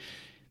say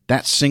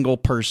that single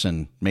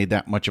person made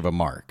that much of a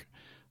mark.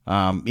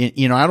 I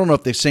don't know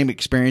if the same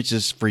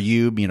experiences for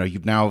you.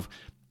 You've now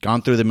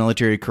gone through the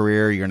military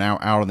career. You're now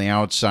out on the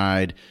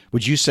outside.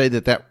 Would you say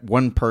that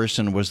one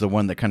person was the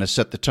one that kind of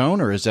set the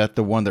tone, or is that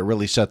the one that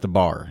really set the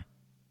bar?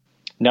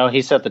 No,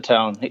 he set the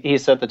tone. He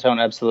set the tone,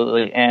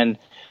 absolutely. And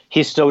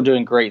he's still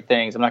doing great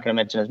things. I'm not going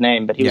to mention his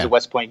name, but he was a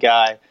West Point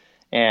guy.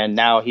 And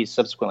now he's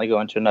subsequently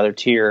going to another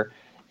tier,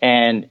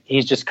 and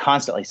he's just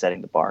constantly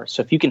setting the bar.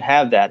 So if you can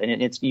have that,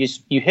 and it's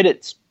you hit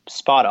it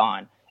spot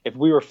on. If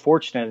we were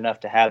fortunate enough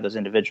to have those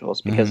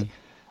individuals, because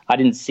I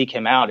didn't seek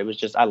him out, it was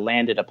just I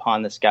landed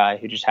upon this guy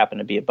who just happened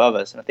to be above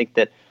us. And I think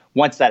that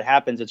once that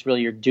happens, it's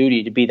really your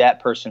duty to be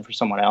that person for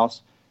someone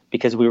else,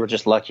 because we were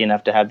just lucky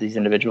enough to have these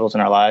individuals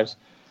in our lives.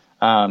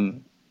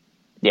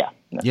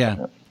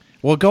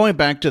 Well, going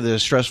back to the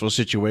stressful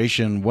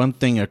situation, one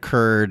thing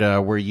occurred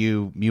where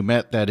you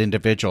met that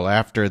individual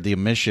after the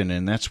mission,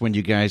 and that's when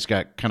you guys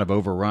got kind of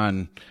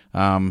overrun.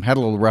 Had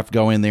a little rough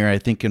go in there. I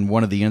think in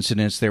one of the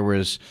incidents there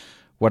was,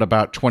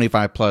 about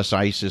 25 plus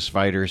ISIS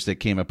fighters that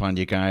came upon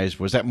you guys.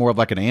 Was that more of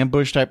like an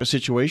ambush type of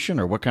situation,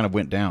 or what kind of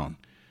went down?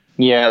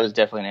 Yeah, it was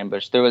definitely an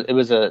ambush. It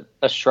was a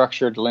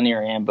structured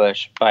linear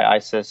ambush by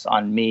ISIS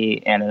on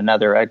me and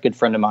a good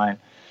friend of mine.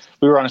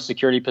 We were on a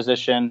security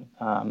position.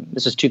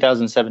 This is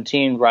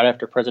 2017, right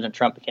after President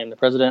Trump became the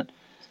president.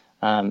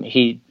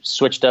 He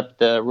switched up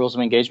the rules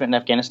of engagement in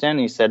Afghanistan,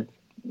 and he said,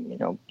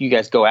 you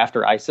guys go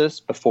after ISIS.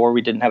 Before,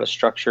 we didn't have a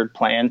structured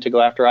plan to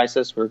go after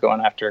ISIS. We were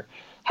going after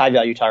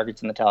high-value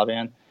targets in the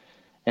Taliban.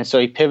 And so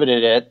he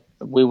pivoted it.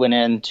 We went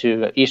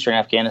into eastern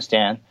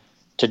Afghanistan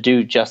to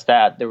do just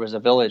that. There was a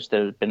village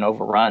that had been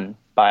overrun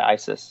by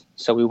ISIS.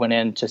 So we went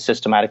in to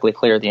systematically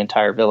clear the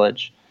entire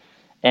village.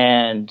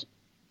 And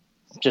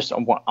just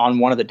on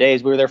one of the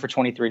days, we were there for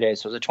 23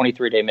 days. So it was a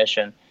 23-day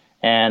mission,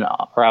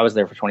 or I was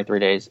there for 23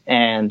 days.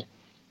 And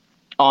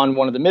on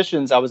one of the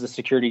missions, I was a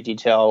security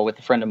detail with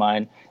a friend of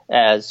mine.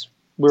 As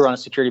we were on a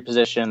security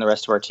position, the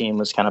rest of our team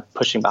was kind of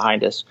pushing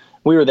behind us.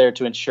 We were there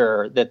to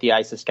ensure that the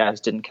ISIS guys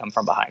didn't come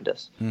from behind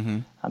us,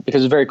 because it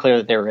was very clear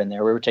that they were in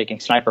there. We were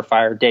taking sniper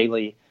fire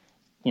daily,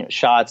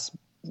 shots.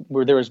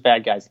 There was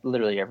bad guys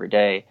literally every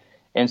day.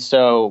 And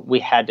so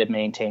we had to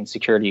maintain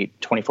security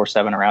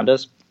 24/7 around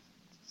us.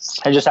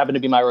 It just happened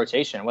to be my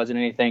rotation. It wasn't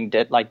anything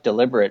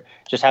deliberate.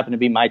 It just happened to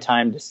be my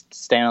time to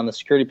stand on the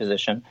security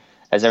position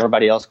as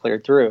everybody else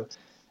cleared through.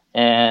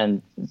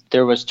 And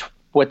there was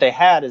what they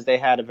had is they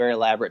had a very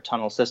elaborate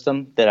tunnel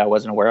system that I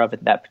wasn't aware of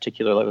at that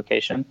particular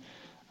location.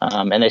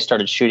 And they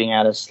started shooting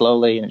at us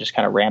slowly, and it just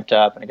kind of ramped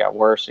up, and it got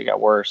worse.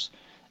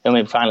 Then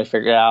we finally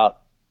figured out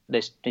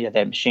they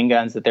had machine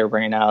guns that they were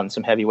bringing out and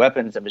some heavy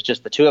weapons. It was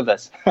just the two of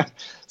us.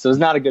 So it was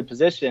not a good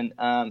position.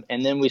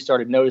 And then we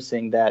started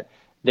noticing that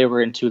they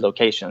were in two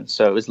locations.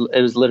 So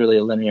it was literally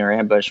a linear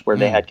ambush where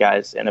they had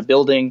guys in a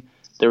building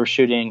they were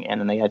shooting, and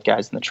then they had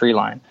guys in the tree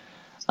line.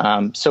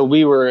 So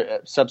we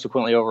were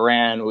subsequently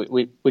overran.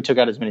 We took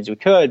out as many as we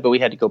could, but we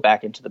had to go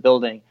back into the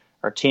building.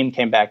 Our team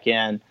came back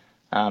in,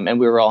 and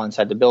we were all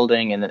inside the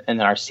building, and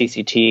then our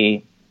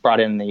CCT brought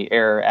in the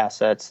air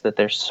assets that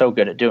they're so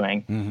good at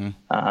doing.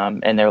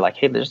 And they're like,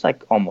 hey, there's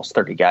like almost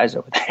 30 guys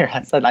over there.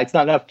 It's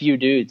not enough few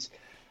dudes.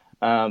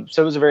 So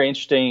it was a very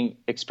interesting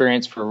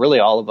experience for really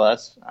all of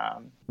us.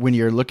 When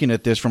you're looking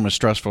at this from a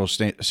stressful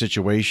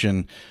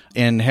situation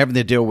and having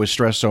to deal with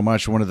stress so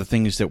much, one of the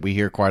things that we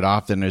hear quite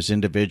often is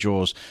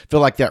individuals feel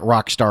like that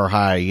rock star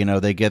high.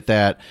 They get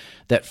that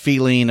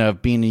feeling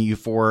of being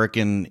euphoric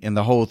and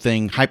the whole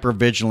thing, hyper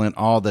vigilant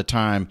all the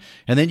time.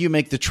 And then you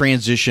make the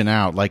transition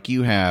out like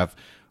you have.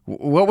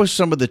 What was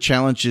some of the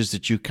challenges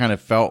that you kind of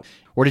felt,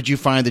 or did you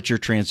find that your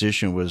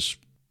transition was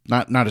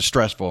not as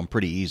stressful and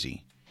pretty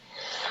easy?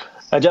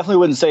 I definitely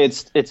wouldn't say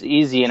it's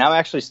easy, and I'm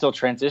actually still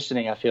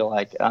transitioning. I feel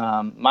like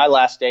my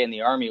last day in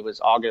the Army was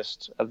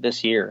August of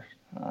this year,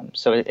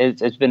 so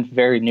it's been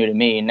very new to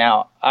me.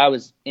 Now, I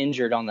was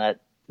injured on that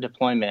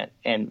deployment,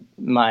 and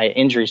my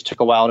injuries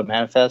took a while to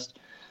manifest.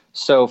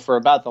 So for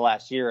about the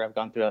last year, I've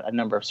gone through a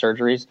number of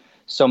surgeries.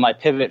 So my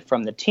pivot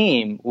from the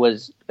team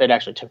it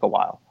actually took a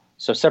while.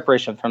 So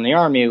separation from the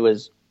Army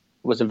was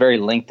a very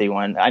lengthy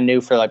one. I knew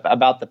for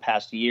about the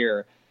past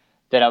year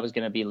that I was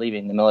going to be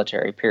leaving the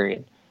military,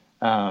 period.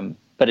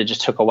 But it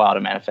just took a while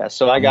to manifest.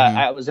 So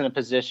I was in a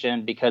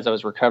position, because I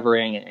was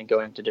recovering and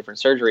going to different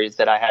surgeries,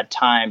 that I had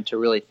time to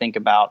really think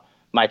about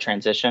my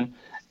transition,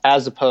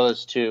 as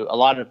opposed to a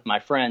lot of my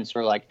friends who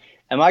are like,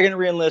 am I going to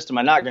reenlist? Am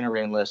I not going to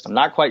reenlist? I'm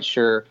not quite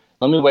sure.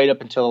 Let me wait up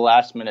until the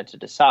last minute to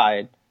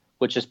decide,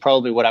 which is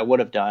probably what I would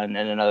have done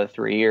in another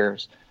 3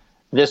 years.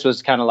 This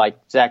was kind of like,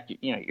 Zach,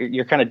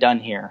 you're kind of done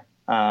here.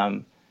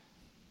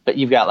 But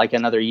you've got like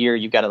another year.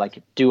 You've got to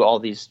like do all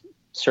these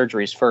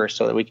surgeries first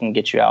so that we can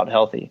get you out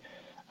healthy.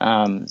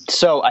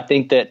 So I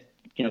think that,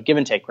 give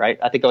and take, right?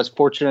 I think I was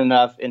fortunate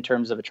enough in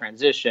terms of a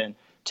transition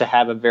to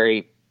have a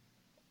very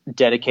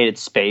dedicated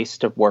space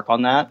to work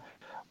on that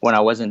when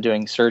I wasn't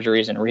doing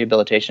surgeries and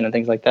rehabilitation and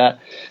things like that.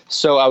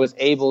 So I was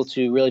able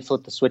to really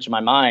flip the switch in my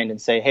mind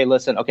and say, hey,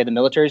 listen, okay, the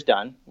military's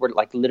done. We're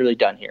like literally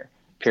done here,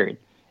 period.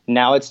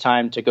 Now it's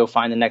time to go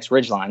find the next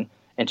ridgeline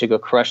and to go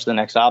crush the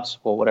next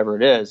obstacle, whatever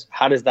it is.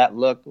 How does that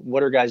look?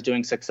 What are guys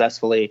doing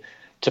successfully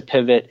to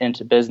pivot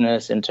into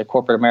business, into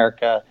corporate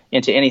America,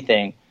 into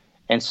anything?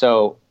 And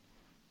so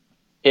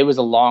it was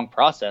a long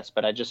process,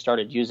 but I just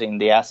started using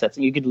the assets.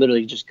 You could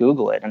literally just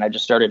Google it. And I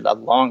just started a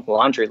long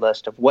laundry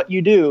list of what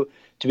you do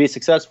to be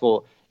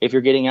successful if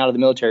you're getting out of the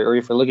military or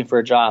if you're looking for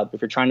a job,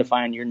 if you're trying to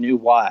find your new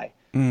why.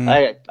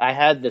 I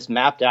had this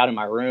mapped out in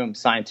my room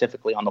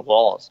scientifically on the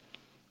walls.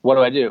 What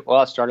do? Well,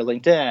 I started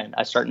LinkedIn.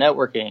 I start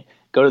networking,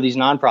 go to these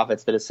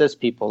nonprofits that assist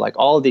people, like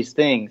all of these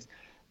things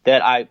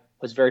that I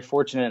was very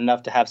fortunate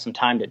enough to have some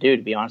time to do,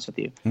 to be honest with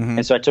you.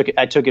 And so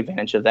I took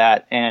advantage of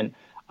that. And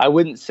I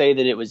wouldn't say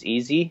that it was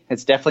easy.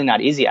 It's definitely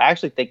not easy. I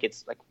actually think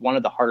it's like one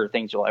of the harder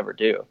things you'll ever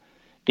do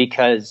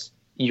because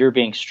you're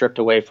being stripped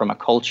away from a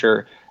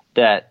culture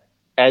that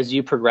as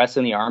you progress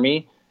in the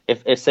Army,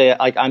 if say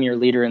like I'm your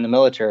leader in the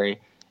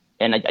military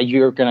and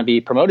you're going to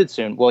be promoted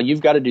soon, well, you've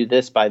got to do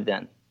this by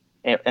then.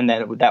 And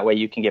then that way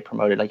you can get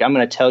promoted. Like I'm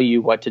going to tell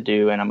you what to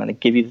do and I'm going to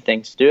give you the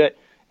things to do it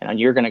and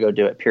you're going to go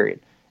do it, period.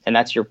 And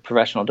that's your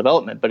professional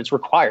development, but it's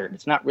required.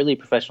 It's not really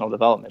professional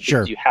development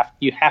because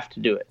you have to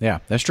do it. Yeah,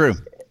 that's true.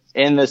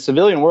 In the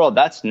civilian world,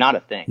 that's not a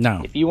thing. No.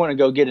 If you want to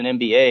go get an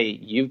MBA,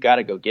 you've got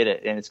to go get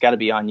it. And it's got to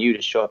be on you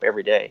to show up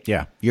every day.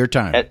 Yeah, your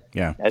time.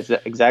 That's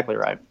exactly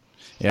right.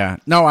 Yeah.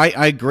 No, I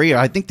agree.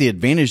 I think the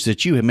advantage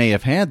that you may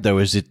have had, though,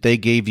 is that they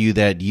gave you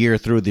that year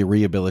through the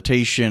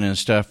rehabilitation and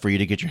stuff for you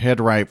to get your head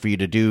right, for you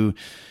to do,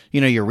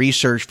 your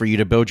research, for you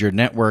to build your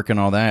network and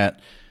all that.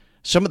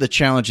 Some of the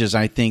challenges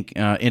I think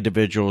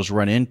individuals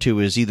run into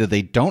is either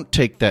they don't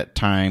take that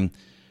time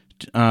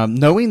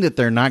knowing that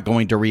they're not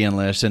going to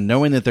re-enlist and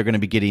knowing that they're going to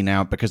be getting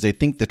out because they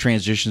think the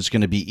transition is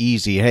going to be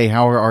easy. Hey,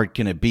 how hard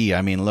can it be?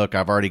 I mean, look,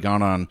 I've already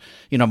gone on,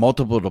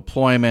 multiple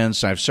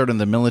deployments. I've served in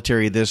the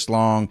military this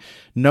long.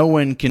 No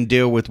one can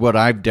deal with what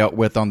I've dealt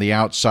with on the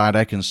outside.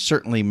 I can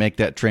certainly make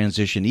that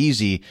transition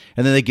easy.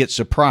 And then they get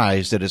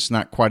surprised that it's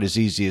not quite as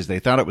easy as they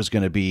thought it was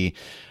going to be.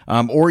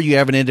 Or you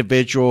have an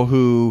individual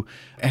who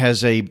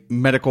has a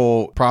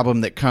medical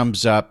problem that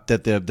comes up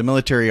that the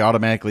military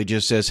automatically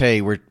just says,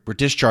 hey, we're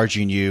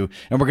discharging you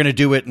and we're going to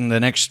do it in the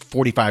next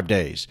 45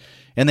 days.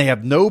 And they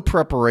have no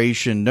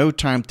preparation, no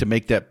time to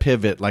make that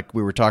pivot like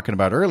we were talking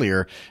about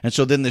earlier. And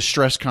so then the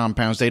stress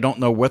compounds. They don't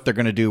know what they're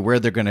going to do, where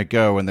they're going to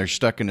go, and they're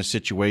stuck in a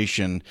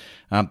situation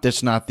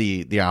that's not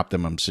the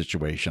optimum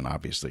situation,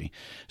 obviously.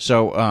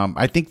 So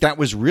I think that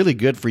was really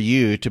good for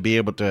you to be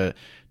able to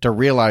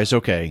realize,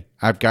 okay,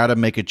 I've got to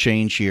make a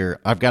change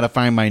here. I've got to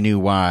find my new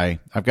why.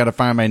 I've got to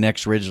find my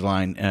next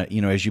ridgeline,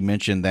 as you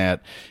mentioned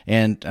that,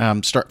 and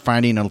start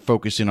finding and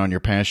focusing on your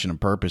passion and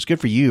purpose. Good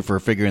for you for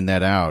figuring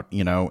that out,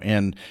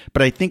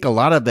 but I think a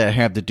lot of that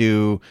had to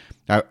do,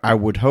 I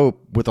would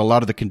hope, with a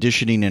lot of the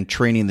conditioning and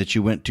training that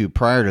you went to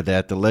prior to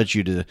that led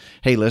you to,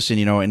 hey, listen,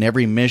 in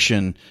every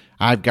mission,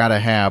 I've got to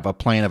have a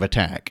plan of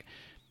attack.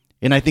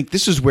 And I think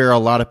this is where a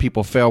lot of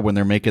people fail when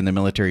they're making the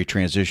military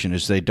transition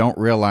is they don't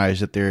realize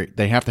that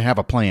they have to have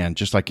a plan,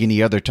 just like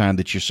any other time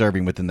that you're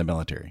serving within the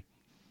military.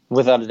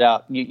 Without a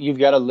doubt. You've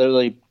got to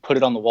literally put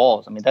it on the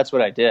walls. I mean, that's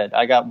what I did.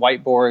 I got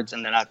whiteboards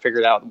and then I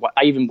figured out,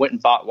 I even went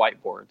and bought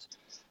whiteboards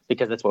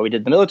because that's what we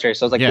did in the military.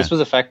 So I was like, This was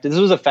effective. This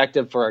was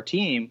effective for our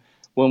team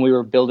when we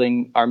were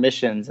building our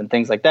missions and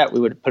things like that. We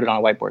would put it on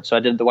a whiteboard. So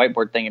I did the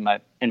whiteboard thing in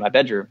my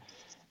bedroom.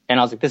 And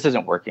I was like, this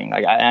isn't working.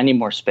 Like, I need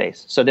more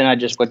space. So then I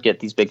just would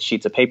get these big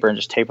sheets of paper and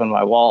just tape them on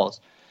my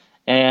walls.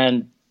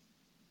 And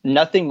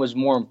nothing was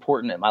more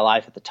important in my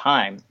life at the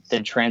time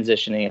than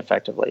transitioning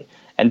effectively.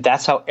 And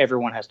that's how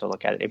everyone has to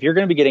look at it. If you're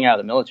going to be getting out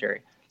of the military,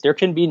 there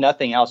can be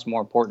nothing else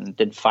more important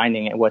than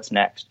finding what's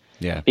next.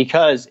 Yeah.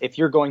 Because if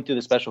you're going through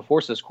the Special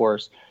Forces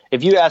course,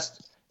 if you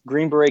asked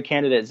Green Beret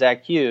candidate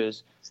Zach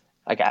Hughes,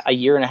 like a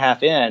year and a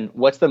half in,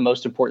 what's the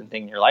most important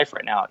thing in your life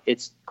right now?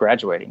 It's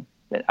graduating.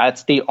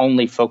 That's the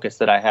only focus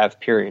that I have,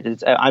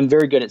 period. I'm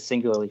very good at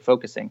singularly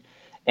focusing.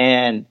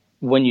 And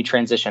when you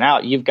transition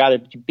out, you've got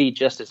to be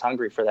just as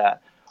hungry for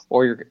that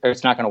or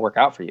it's not going to work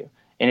out for you.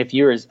 And if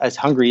you're as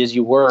hungry as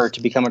you were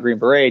to become a Green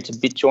Beret,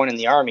 to join in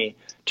the Army,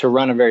 to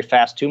run a very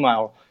fast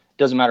 2-mile,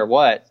 doesn't matter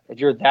what, if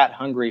you're that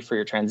hungry for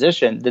your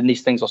transition, then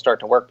these things will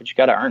start to work, but you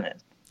got to earn it.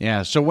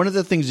 Yeah. So one of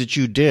the things that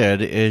you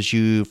did is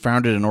you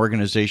founded an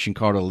organization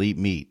called Elite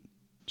Meet.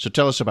 So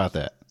tell us about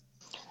that.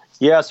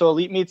 Yeah, so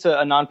Elite Meet's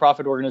a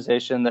nonprofit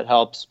organization that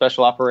helps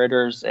special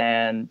operators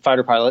and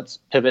fighter pilots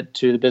pivot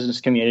to the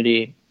business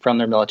community from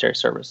their military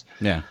service.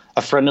 Yeah.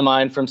 A friend of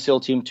mine from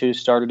SEAL Team 2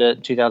 started it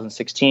in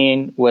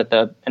 2016 with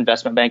an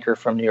investment banker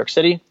from New York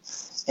City,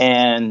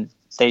 and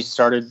they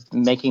started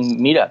making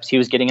meetups. He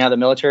was getting out of the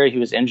military. He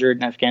was injured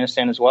in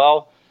Afghanistan as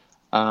well,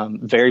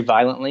 very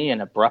violently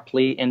and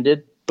abruptly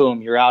ended.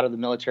 Boom, you're out of the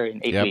military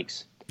in 8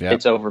 weeks. Yep.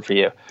 It's over for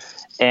you.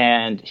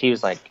 And he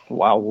was like,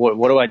 wow,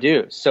 what do I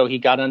do? So he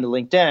got onto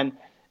LinkedIn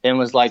and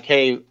was like,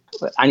 hey,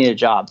 I need a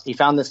job. He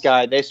found this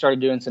guy. They started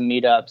doing some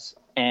meetups,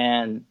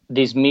 and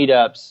these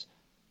meetups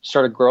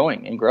started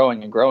growing and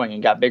growing and growing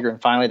and got bigger.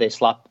 And finally they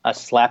slapped a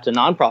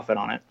nonprofit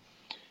on it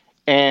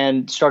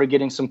and started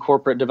getting some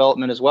corporate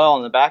development as well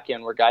on the back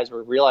end, where guys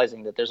were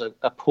realizing that there's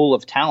a pool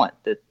of talent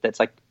that's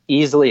like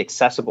easily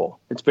accessible.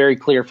 It's very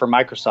clear for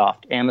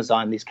Microsoft,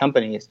 Amazon, these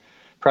companies,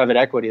 private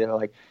equity. They're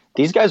like,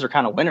 these guys are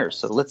kind of winners.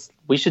 So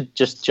we should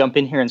just jump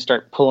in here and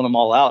start pulling them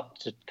all out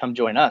to come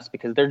join us,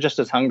 because they're just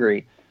as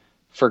hungry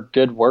for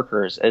good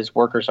workers as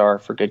workers are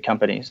for good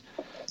companies.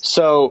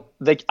 So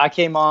I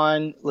came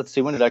on, let's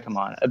see, when did I come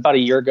on? About a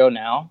year ago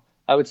now,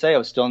 I would say. I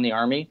was still in the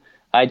Army.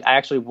 I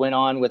actually went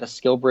on with a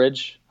skill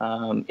bridge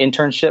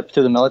internship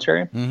through the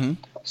military. Mm-hmm.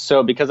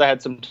 So because I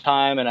had some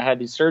time and I had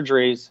these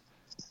surgeries,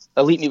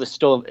 Elite Meat was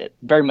still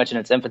very much in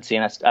its infancy,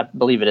 and I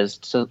believe it is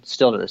still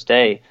to this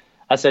day.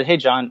 I said, hey,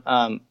 John,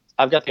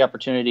 I've got the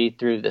opportunity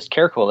through this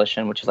CARE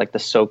Coalition, which is like the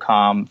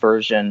SOCOM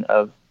version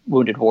of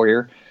Wounded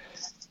Warrior,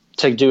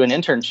 to do an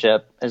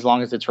internship as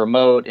long as it's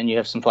remote and you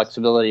have some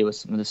flexibility with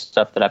some of the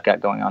stuff that I've got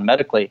going on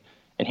medically.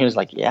 And he was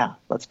like, yeah,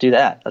 let's do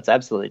that. Let's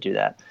absolutely do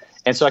that.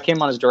 And so I came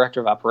on as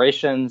director of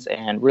operations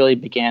and really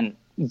began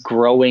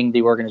growing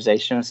the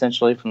organization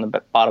essentially from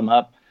the bottom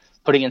up,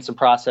 putting in some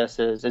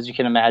processes. As you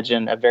can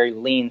imagine, a very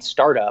lean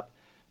startup,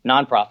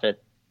 nonprofit,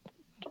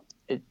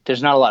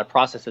 there's not a lot of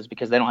processes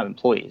because they don't have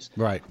employees.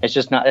 Right. It's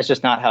just not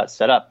how it's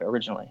set up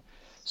originally.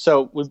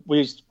 So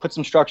we put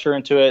some structure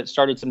into it,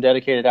 started some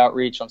dedicated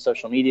outreach on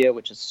social media,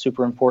 which is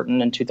super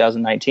important in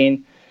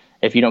 2019.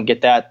 If you don't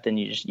get that, then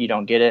you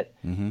don't get it.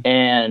 Mm-hmm.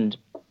 And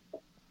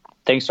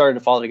things started to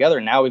fall together.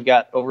 Now we've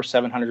got over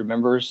 700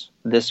 members.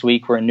 This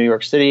week we're in New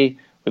York City.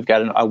 We've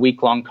got a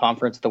week-long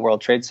conference at the World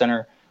Trade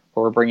Center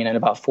where we're bringing in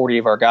about 40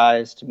 of our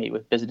guys to meet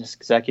with business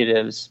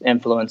executives,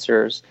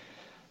 influencers,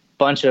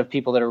 bunch of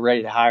people that are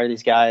ready to hire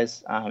these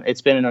guys. It's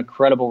been an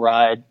incredible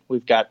ride.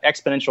 We've got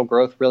exponential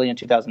growth really in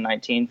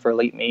 2019 for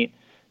Elite Meat,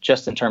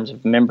 just in terms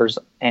of members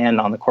and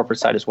on the corporate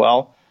side as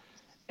well.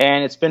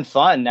 And it's been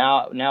fun.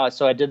 Now,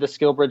 so I did the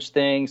Skill Bridge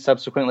thing,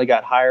 subsequently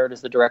got hired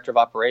as the director of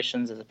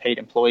operations as a paid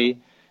employee.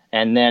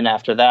 And then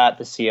after that,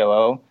 the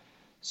COO.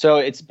 So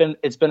it's been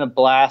a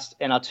blast.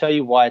 And I'll tell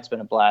you why it's been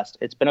a blast.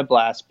 It's been a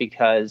blast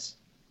because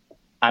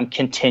I'm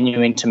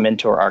continuing to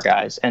mentor our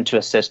guys and to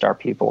assist our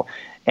people.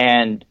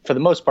 And for the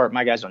most part,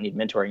 my guys don't need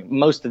mentoring.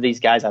 Most of these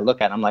guys I look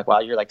at, I'm like,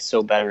 wow, you're like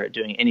so better at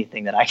doing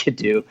anything that I could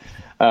do.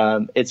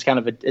 It's kind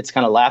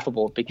of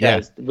laughable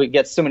because we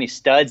get so many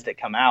studs that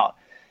come out,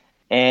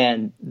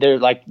 and they're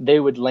like, they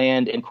would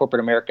land in corporate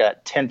America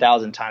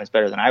 10,000 times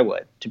better than I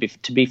would.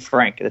 To be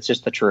frank, that's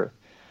just the truth.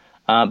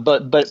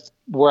 But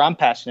where I'm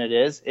passionate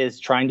is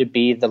trying to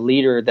be the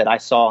leader that I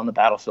saw on the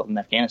battlefield in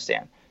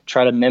Afghanistan.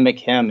 Try to mimic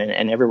him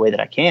in every way that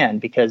I can,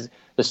 because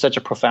there's such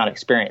a profound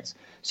experience.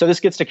 So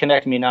this gets to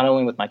connect me not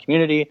only with my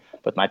community,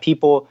 but my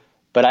people.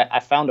 But I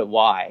found a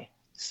why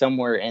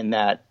somewhere in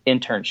that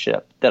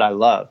internship that I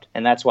loved.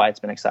 And that's why it's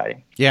been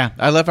exciting. Yeah,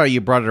 I love how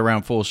you brought it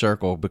around full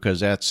circle,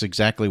 because that's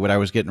exactly what I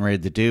was getting ready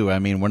to do. I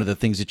mean, one of the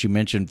things that you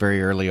mentioned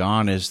very early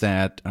on is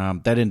that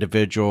that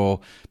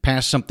individual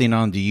passed something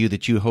on to you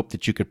that you hope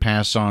that you could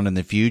pass on in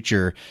the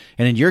future.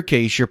 And in your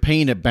case, you're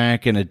paying it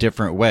back in a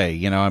different way.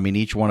 You know, I mean,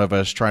 each one of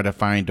us try to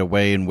find a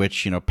way in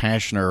which, you know,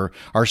 passion or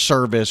our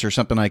service or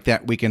something like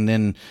that, we can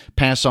then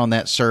pass on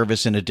that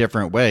service in a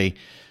different way.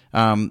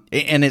 And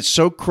it's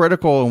so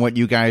critical in what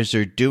you guys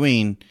are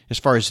doing as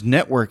far as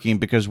networking,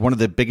 because one of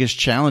the biggest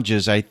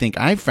challenges I think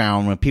I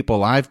found when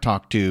people I've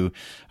talked to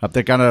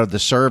that got out of the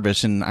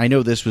service, and I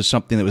know this was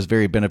something that was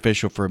very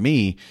beneficial for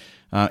me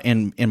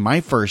in my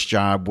first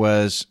job,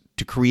 was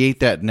to create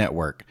that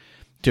network.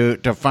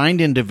 To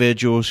find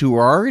individuals who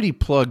were already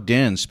plugged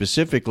in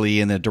specifically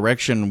in the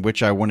direction in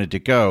which I wanted to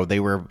go. They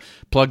were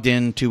plugged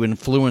into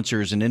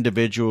influencers and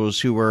individuals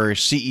who were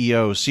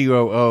CEOs,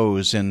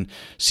 COOs, and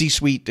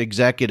C-suite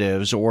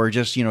executives, or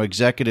just, you know,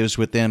 executives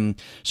within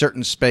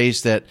certain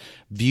space that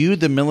viewed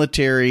the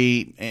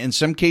military, in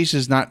some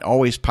cases not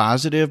always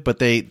positive, but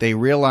they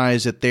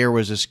realized that there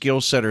was a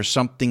skill set or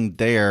something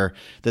there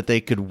that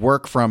they could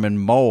work from and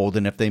mold.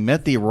 And if they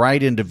met the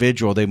right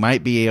individual, they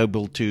might be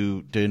able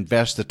to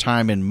invest the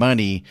time and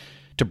money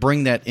to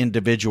bring that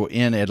individual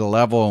in at a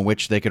level in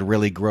which they could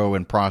really grow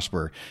and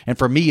prosper. And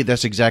for me,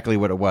 that's exactly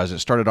what it was. It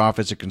started off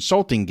as a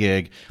consulting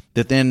gig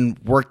that then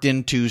worked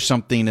into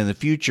something in the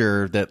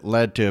future that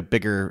led to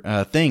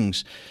bigger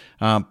things.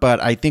 But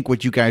I think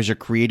what you guys are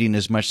creating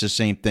is much the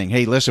same thing.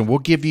 Hey, listen, we'll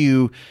give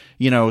you,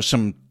 you know,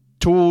 some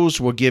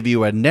tools. We'll give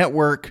you a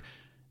network.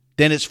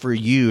 Then it's for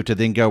you to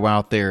then go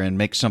out there and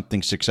make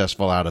something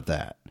successful out of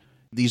that.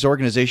 These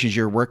organizations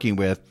you're working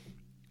with,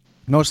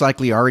 most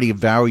likely already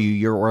value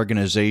your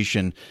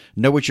organization,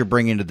 know what you're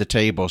bringing to the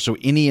table. So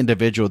any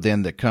individual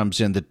then that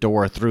comes in the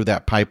door through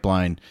that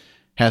pipeline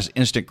has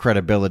instant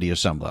credibility of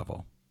some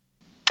level.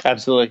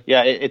 Absolutely.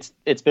 Yeah,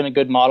 it's been a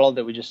good model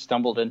that we just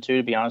stumbled into,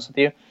 to be honest with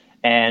you.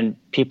 And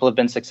people have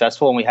been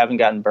successful and we haven't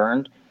gotten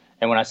burned.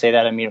 And when I say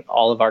that, I mean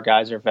all of our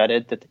guys are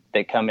vetted, that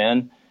they come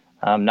in,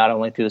 not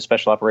only through the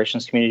special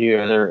operations community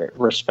or their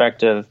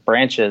respective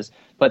branches,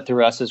 but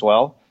through us as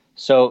well.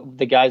 So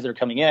the guys that are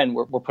coming in,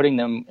 we're putting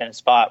them in a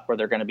spot where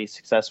they're going to be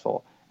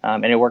successful.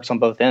 And it works on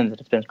both ends.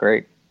 It's been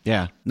great.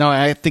 Yeah. No,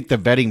 I think the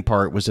vetting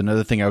part was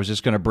another thing I was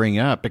just going to bring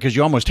up, because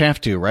you almost have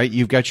to, right?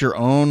 You've got your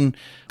own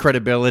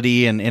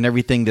credibility and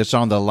everything that's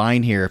on the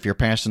line here if you're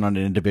passing on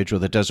an individual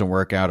that doesn't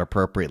work out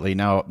appropriately.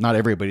 Now, not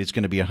everybody's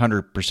going to be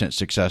 100%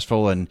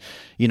 successful, and,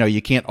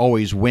 you can't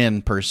always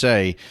win per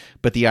se,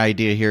 but the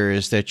idea here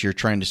is that you're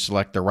trying to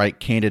select the right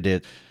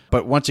candidate.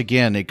 But once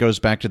again, it goes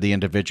back to the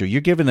individual. You're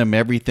giving them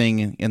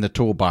everything in the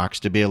toolbox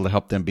to be able to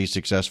help them be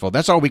successful.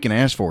 That's all we can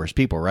ask for as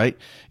people, right?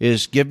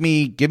 Is give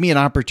me an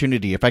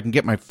opportunity. If I can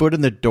get my foot in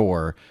the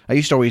door, I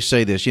used to always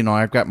say this,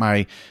 I've got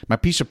my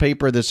piece of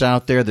paper that's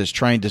out there that's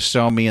trying to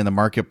sell me in the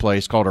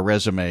marketplace called a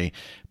resume.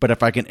 But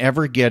if I can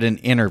ever get an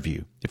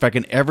interview, if I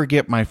can ever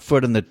get my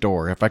foot in the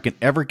door, if I can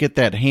ever get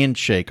that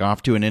handshake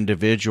off to an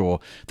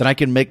individual, then I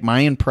can make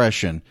my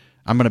impression.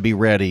 I'm going to be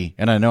ready,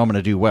 and I know I'm going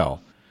to do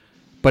well.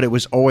 But it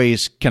was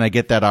always, can I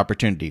get that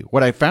opportunity?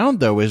 What I found,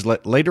 though, is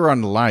later on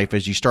in life,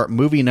 as you start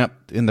moving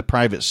up in the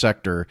private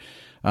sector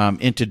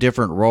into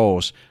different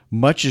roles,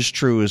 much is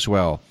true as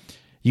well.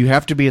 You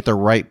have to be at the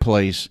right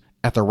place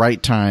at the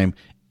right time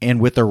and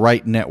with the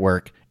right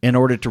network in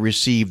order to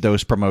receive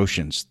those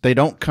promotions. They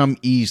don't come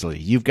easily.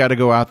 You've got to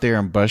go out there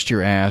and bust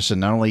your ass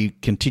and not only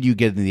continue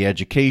getting the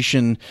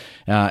education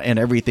and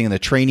everything, the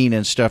training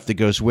and stuff that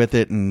goes with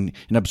it and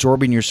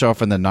absorbing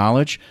yourself in the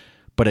knowledge,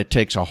 but it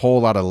takes a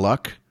whole lot of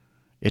luck.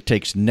 It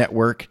takes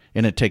network,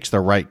 and it takes the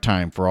right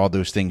time for all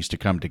those things to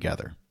come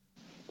together.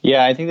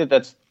 Yeah, I think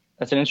that's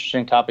an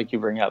interesting topic you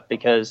bring up,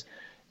 because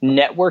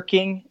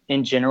networking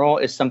in general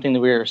is something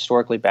that we are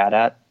historically bad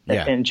at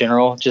in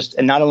general.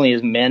 And not only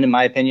as men, in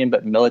my opinion,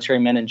 but military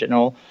men in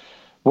general.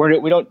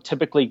 We don't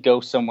typically go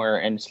somewhere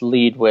and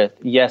lead with,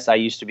 yes, I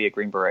used to be a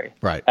Green Beret.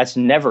 Right. That's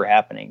never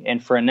happening.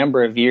 And for a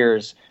number of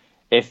years,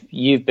 if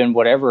you've been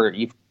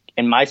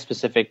in my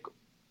specific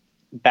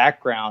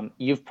background,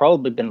 you've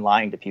probably been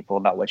lying to people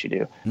about what you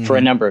do for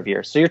a number of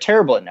years. So you're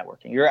terrible at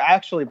networking. You're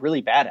actually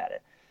really bad at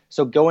it.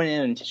 So going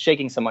in and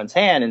shaking someone's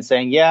hand and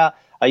saying, yeah,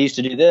 I used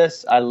to do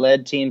this. I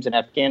led teams in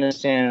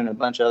Afghanistan and a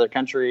bunch of other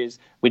countries.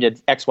 We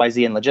did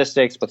XYZ in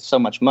logistics with so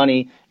much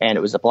money, and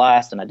it was a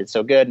blast, and I did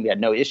so good, and we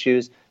had no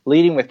issues.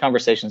 Leading with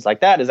conversations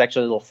like that is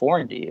actually a little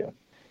foreign to you.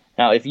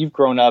 Now, if you've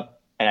grown up,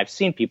 and I've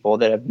seen people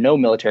that have no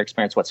military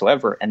experience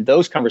whatsoever, and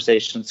those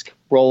conversations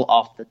roll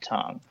off the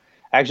tongue.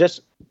 I just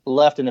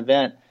left an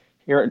event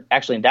here,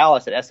 actually in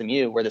Dallas at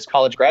SMU, where this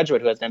college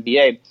graduate who has an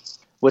MBA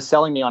was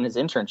selling me on his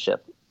internship,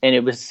 and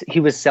he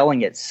was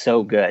selling it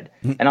so good.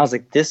 And I was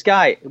like, this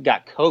guy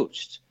got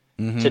coached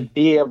to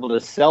be able to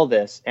sell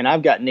this, and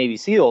I've got Navy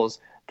SEALs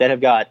that have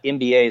got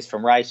MBAs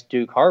from Rice,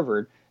 Duke,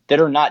 Harvard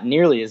that are not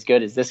nearly as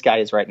good as this guy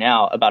is right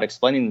now about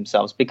explaining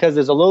themselves, because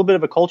there's a little bit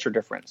of a culture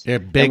difference. Yeah,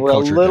 big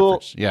culture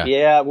difference.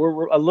 Yeah,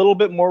 we're a little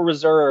bit more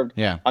reserved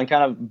on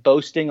kind of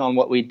boasting on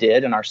what we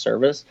did in our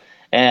service.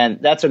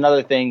 And that's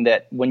another thing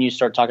that when you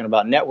start talking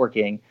about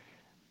networking,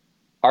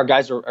 our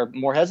guys are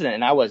more hesitant,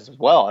 and I was as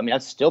well. I mean, I'm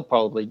still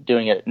probably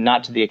doing it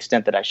not to the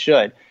extent that I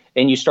should.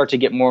 And you start to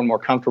get more and more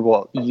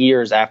comfortable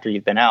years after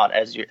you've been out,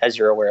 as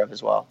you're aware of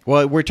as well.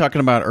 Well, we're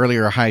talking about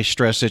earlier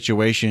high-stress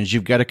situations.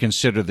 You've got to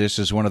consider this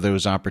as one of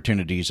those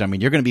opportunities. I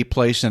mean, you're going to be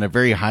placed in a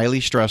very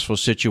highly stressful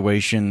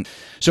situation.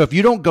 So if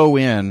you don't go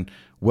in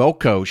well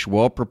coached,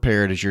 well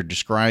prepared, as you're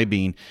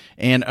describing,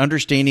 and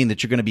understanding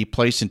that you're going to be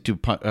placed into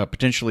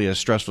potentially a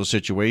stressful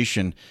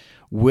situation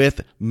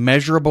with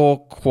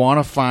measurable,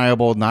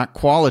 quantifiable, not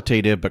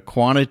qualitative, but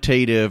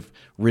quantitative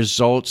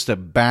results that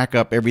back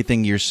up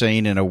everything you're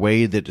saying in a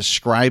way that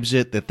describes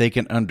it, that they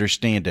can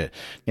understand it,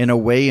 in a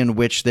way in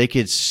which they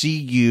could see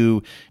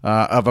you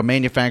of a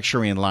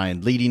manufacturing line,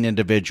 leading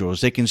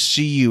individuals. They can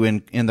see you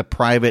in the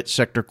private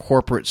sector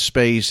corporate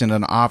space in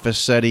an office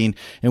setting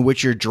in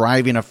which you're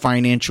driving a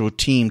financial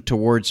team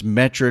towards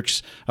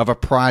metrics of a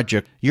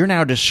project. You're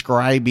now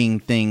describing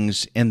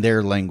things in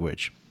their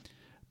language.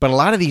 But a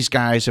lot of these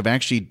guys have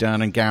actually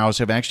done, and gals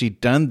have actually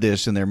done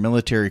this in their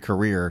military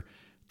career.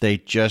 They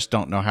just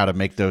don't know how to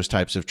make those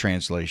types of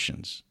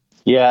translations.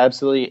 Yeah,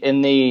 absolutely.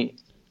 In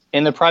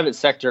the private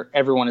sector,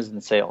 everyone is in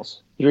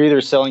sales. You're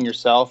either selling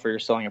yourself or you're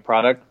selling a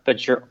product,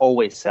 but you're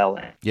always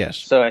selling. Yes.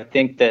 So I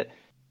think that,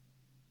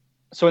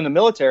 so in the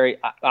military,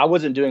 I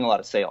wasn't doing a lot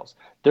of sales.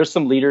 There's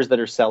some leaders that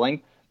are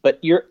selling,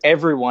 but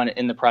everyone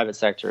in the private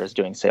sector is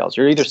doing sales.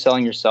 You're either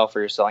selling yourself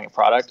or you're selling a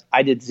product.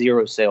 I did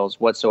zero sales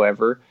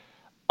whatsoever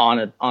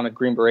on a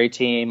Green Beret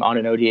team, on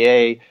an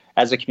ODA,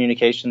 as a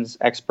communications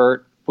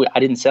expert.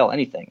 I didn't sell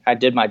anything. I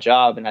did my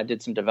job and I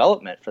did some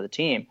development for the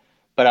team,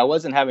 but I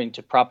wasn't having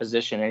to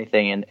proposition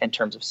anything in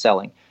terms of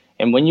selling.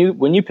 And when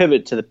you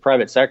pivot to the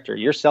private sector,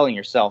 you're selling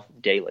yourself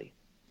daily.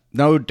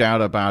 No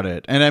doubt about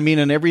it. And I mean,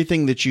 in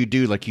everything that you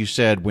do, like you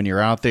said, when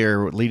you're out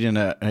there leading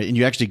and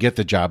you actually get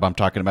the job I'm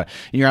talking about,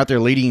 and you're out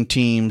there leading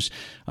teams,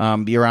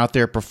 you're out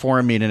there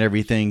performing and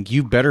everything,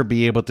 you better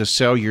be able to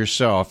sell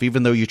yourself,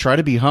 even though you try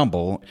to be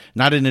humble,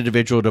 not an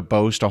individual to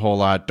boast a whole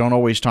lot. Don't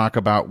always talk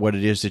about what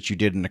it is that you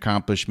did in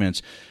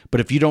accomplishments.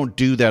 But if you don't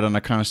do that on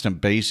a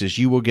constant basis,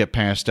 you will get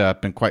passed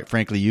up. And quite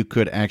frankly, you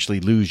could actually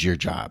lose your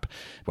job.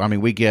 I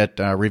mean, we get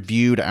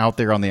reviewed out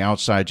there on the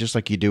outside, just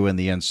like you do in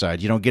the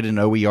inside. You don't get an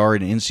OER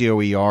and an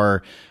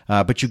NCOER,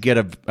 but you get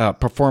a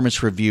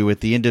performance review at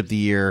the end of the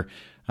year,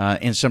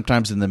 and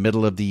sometimes in the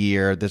middle of the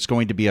year, that's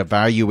going to be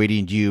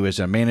evaluating you as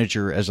a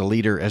manager, as a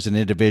leader, as an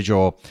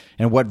individual,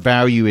 and what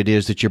value it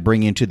is that you're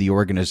bringing to the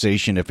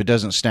organization. If it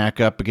doesn't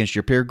stack up against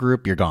your peer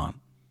group, you're gone.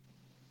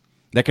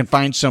 That can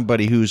find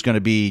somebody who's going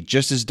to be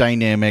just as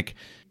dynamic,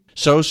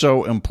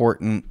 so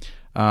important.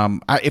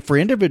 If for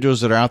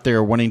individuals that are out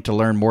there wanting to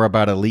learn more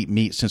about Elite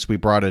Meet, since we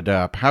brought it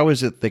up, how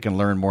is it they can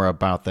learn more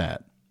about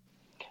that?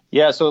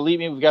 Yeah, so Elite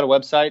Meet, we've got a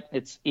website.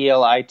 It's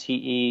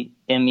ELITEMEET,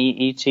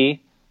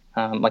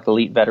 like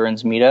Elite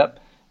Veterans Meetup.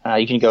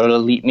 You can go to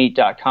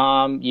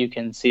elitemeet.com. You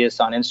can see us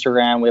on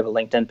Instagram. We have a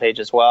LinkedIn page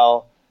as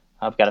well.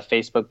 I've got a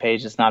Facebook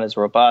page that's not as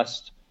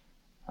robust.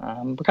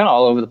 We're kind of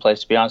all over the place,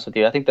 to be honest with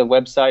you. I think the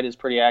website is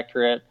pretty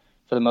accurate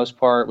for the most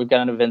part. We've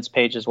got an events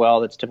page as well.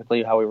 That's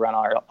typically how we run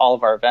all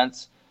of our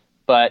events.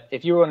 But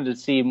if you wanted to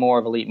see more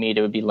of Elite Meet,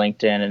 it would be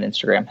LinkedIn and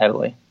Instagram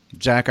heavily.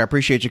 Zach, I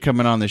appreciate you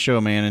coming on the show,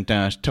 man, and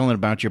telling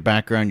about your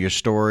background, your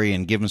story,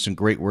 and giving some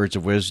great words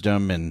of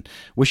wisdom, and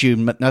wish you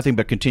nothing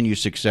but continued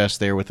success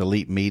there with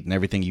Elite Meet and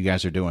everything you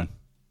guys are doing.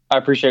 I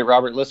appreciate it,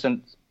 Robert.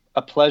 Listen,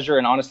 a pleasure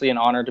and honestly an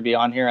honor to be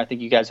on here. I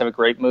think you guys have a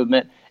great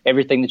movement.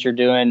 Everything that you're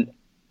doing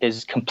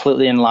is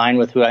completely in line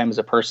with who I am as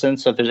a person.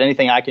 So if there's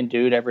anything I can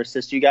do to ever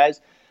assist you guys,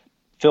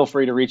 feel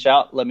free to reach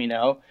out. Let me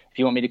know. If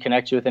you want me to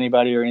connect you with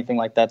anybody or anything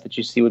like that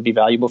you see would be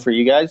valuable for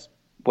you guys,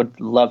 would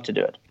love to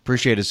do it.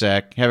 Appreciate it,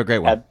 Zach. Have a great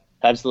one.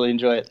 Absolutely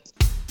enjoy it.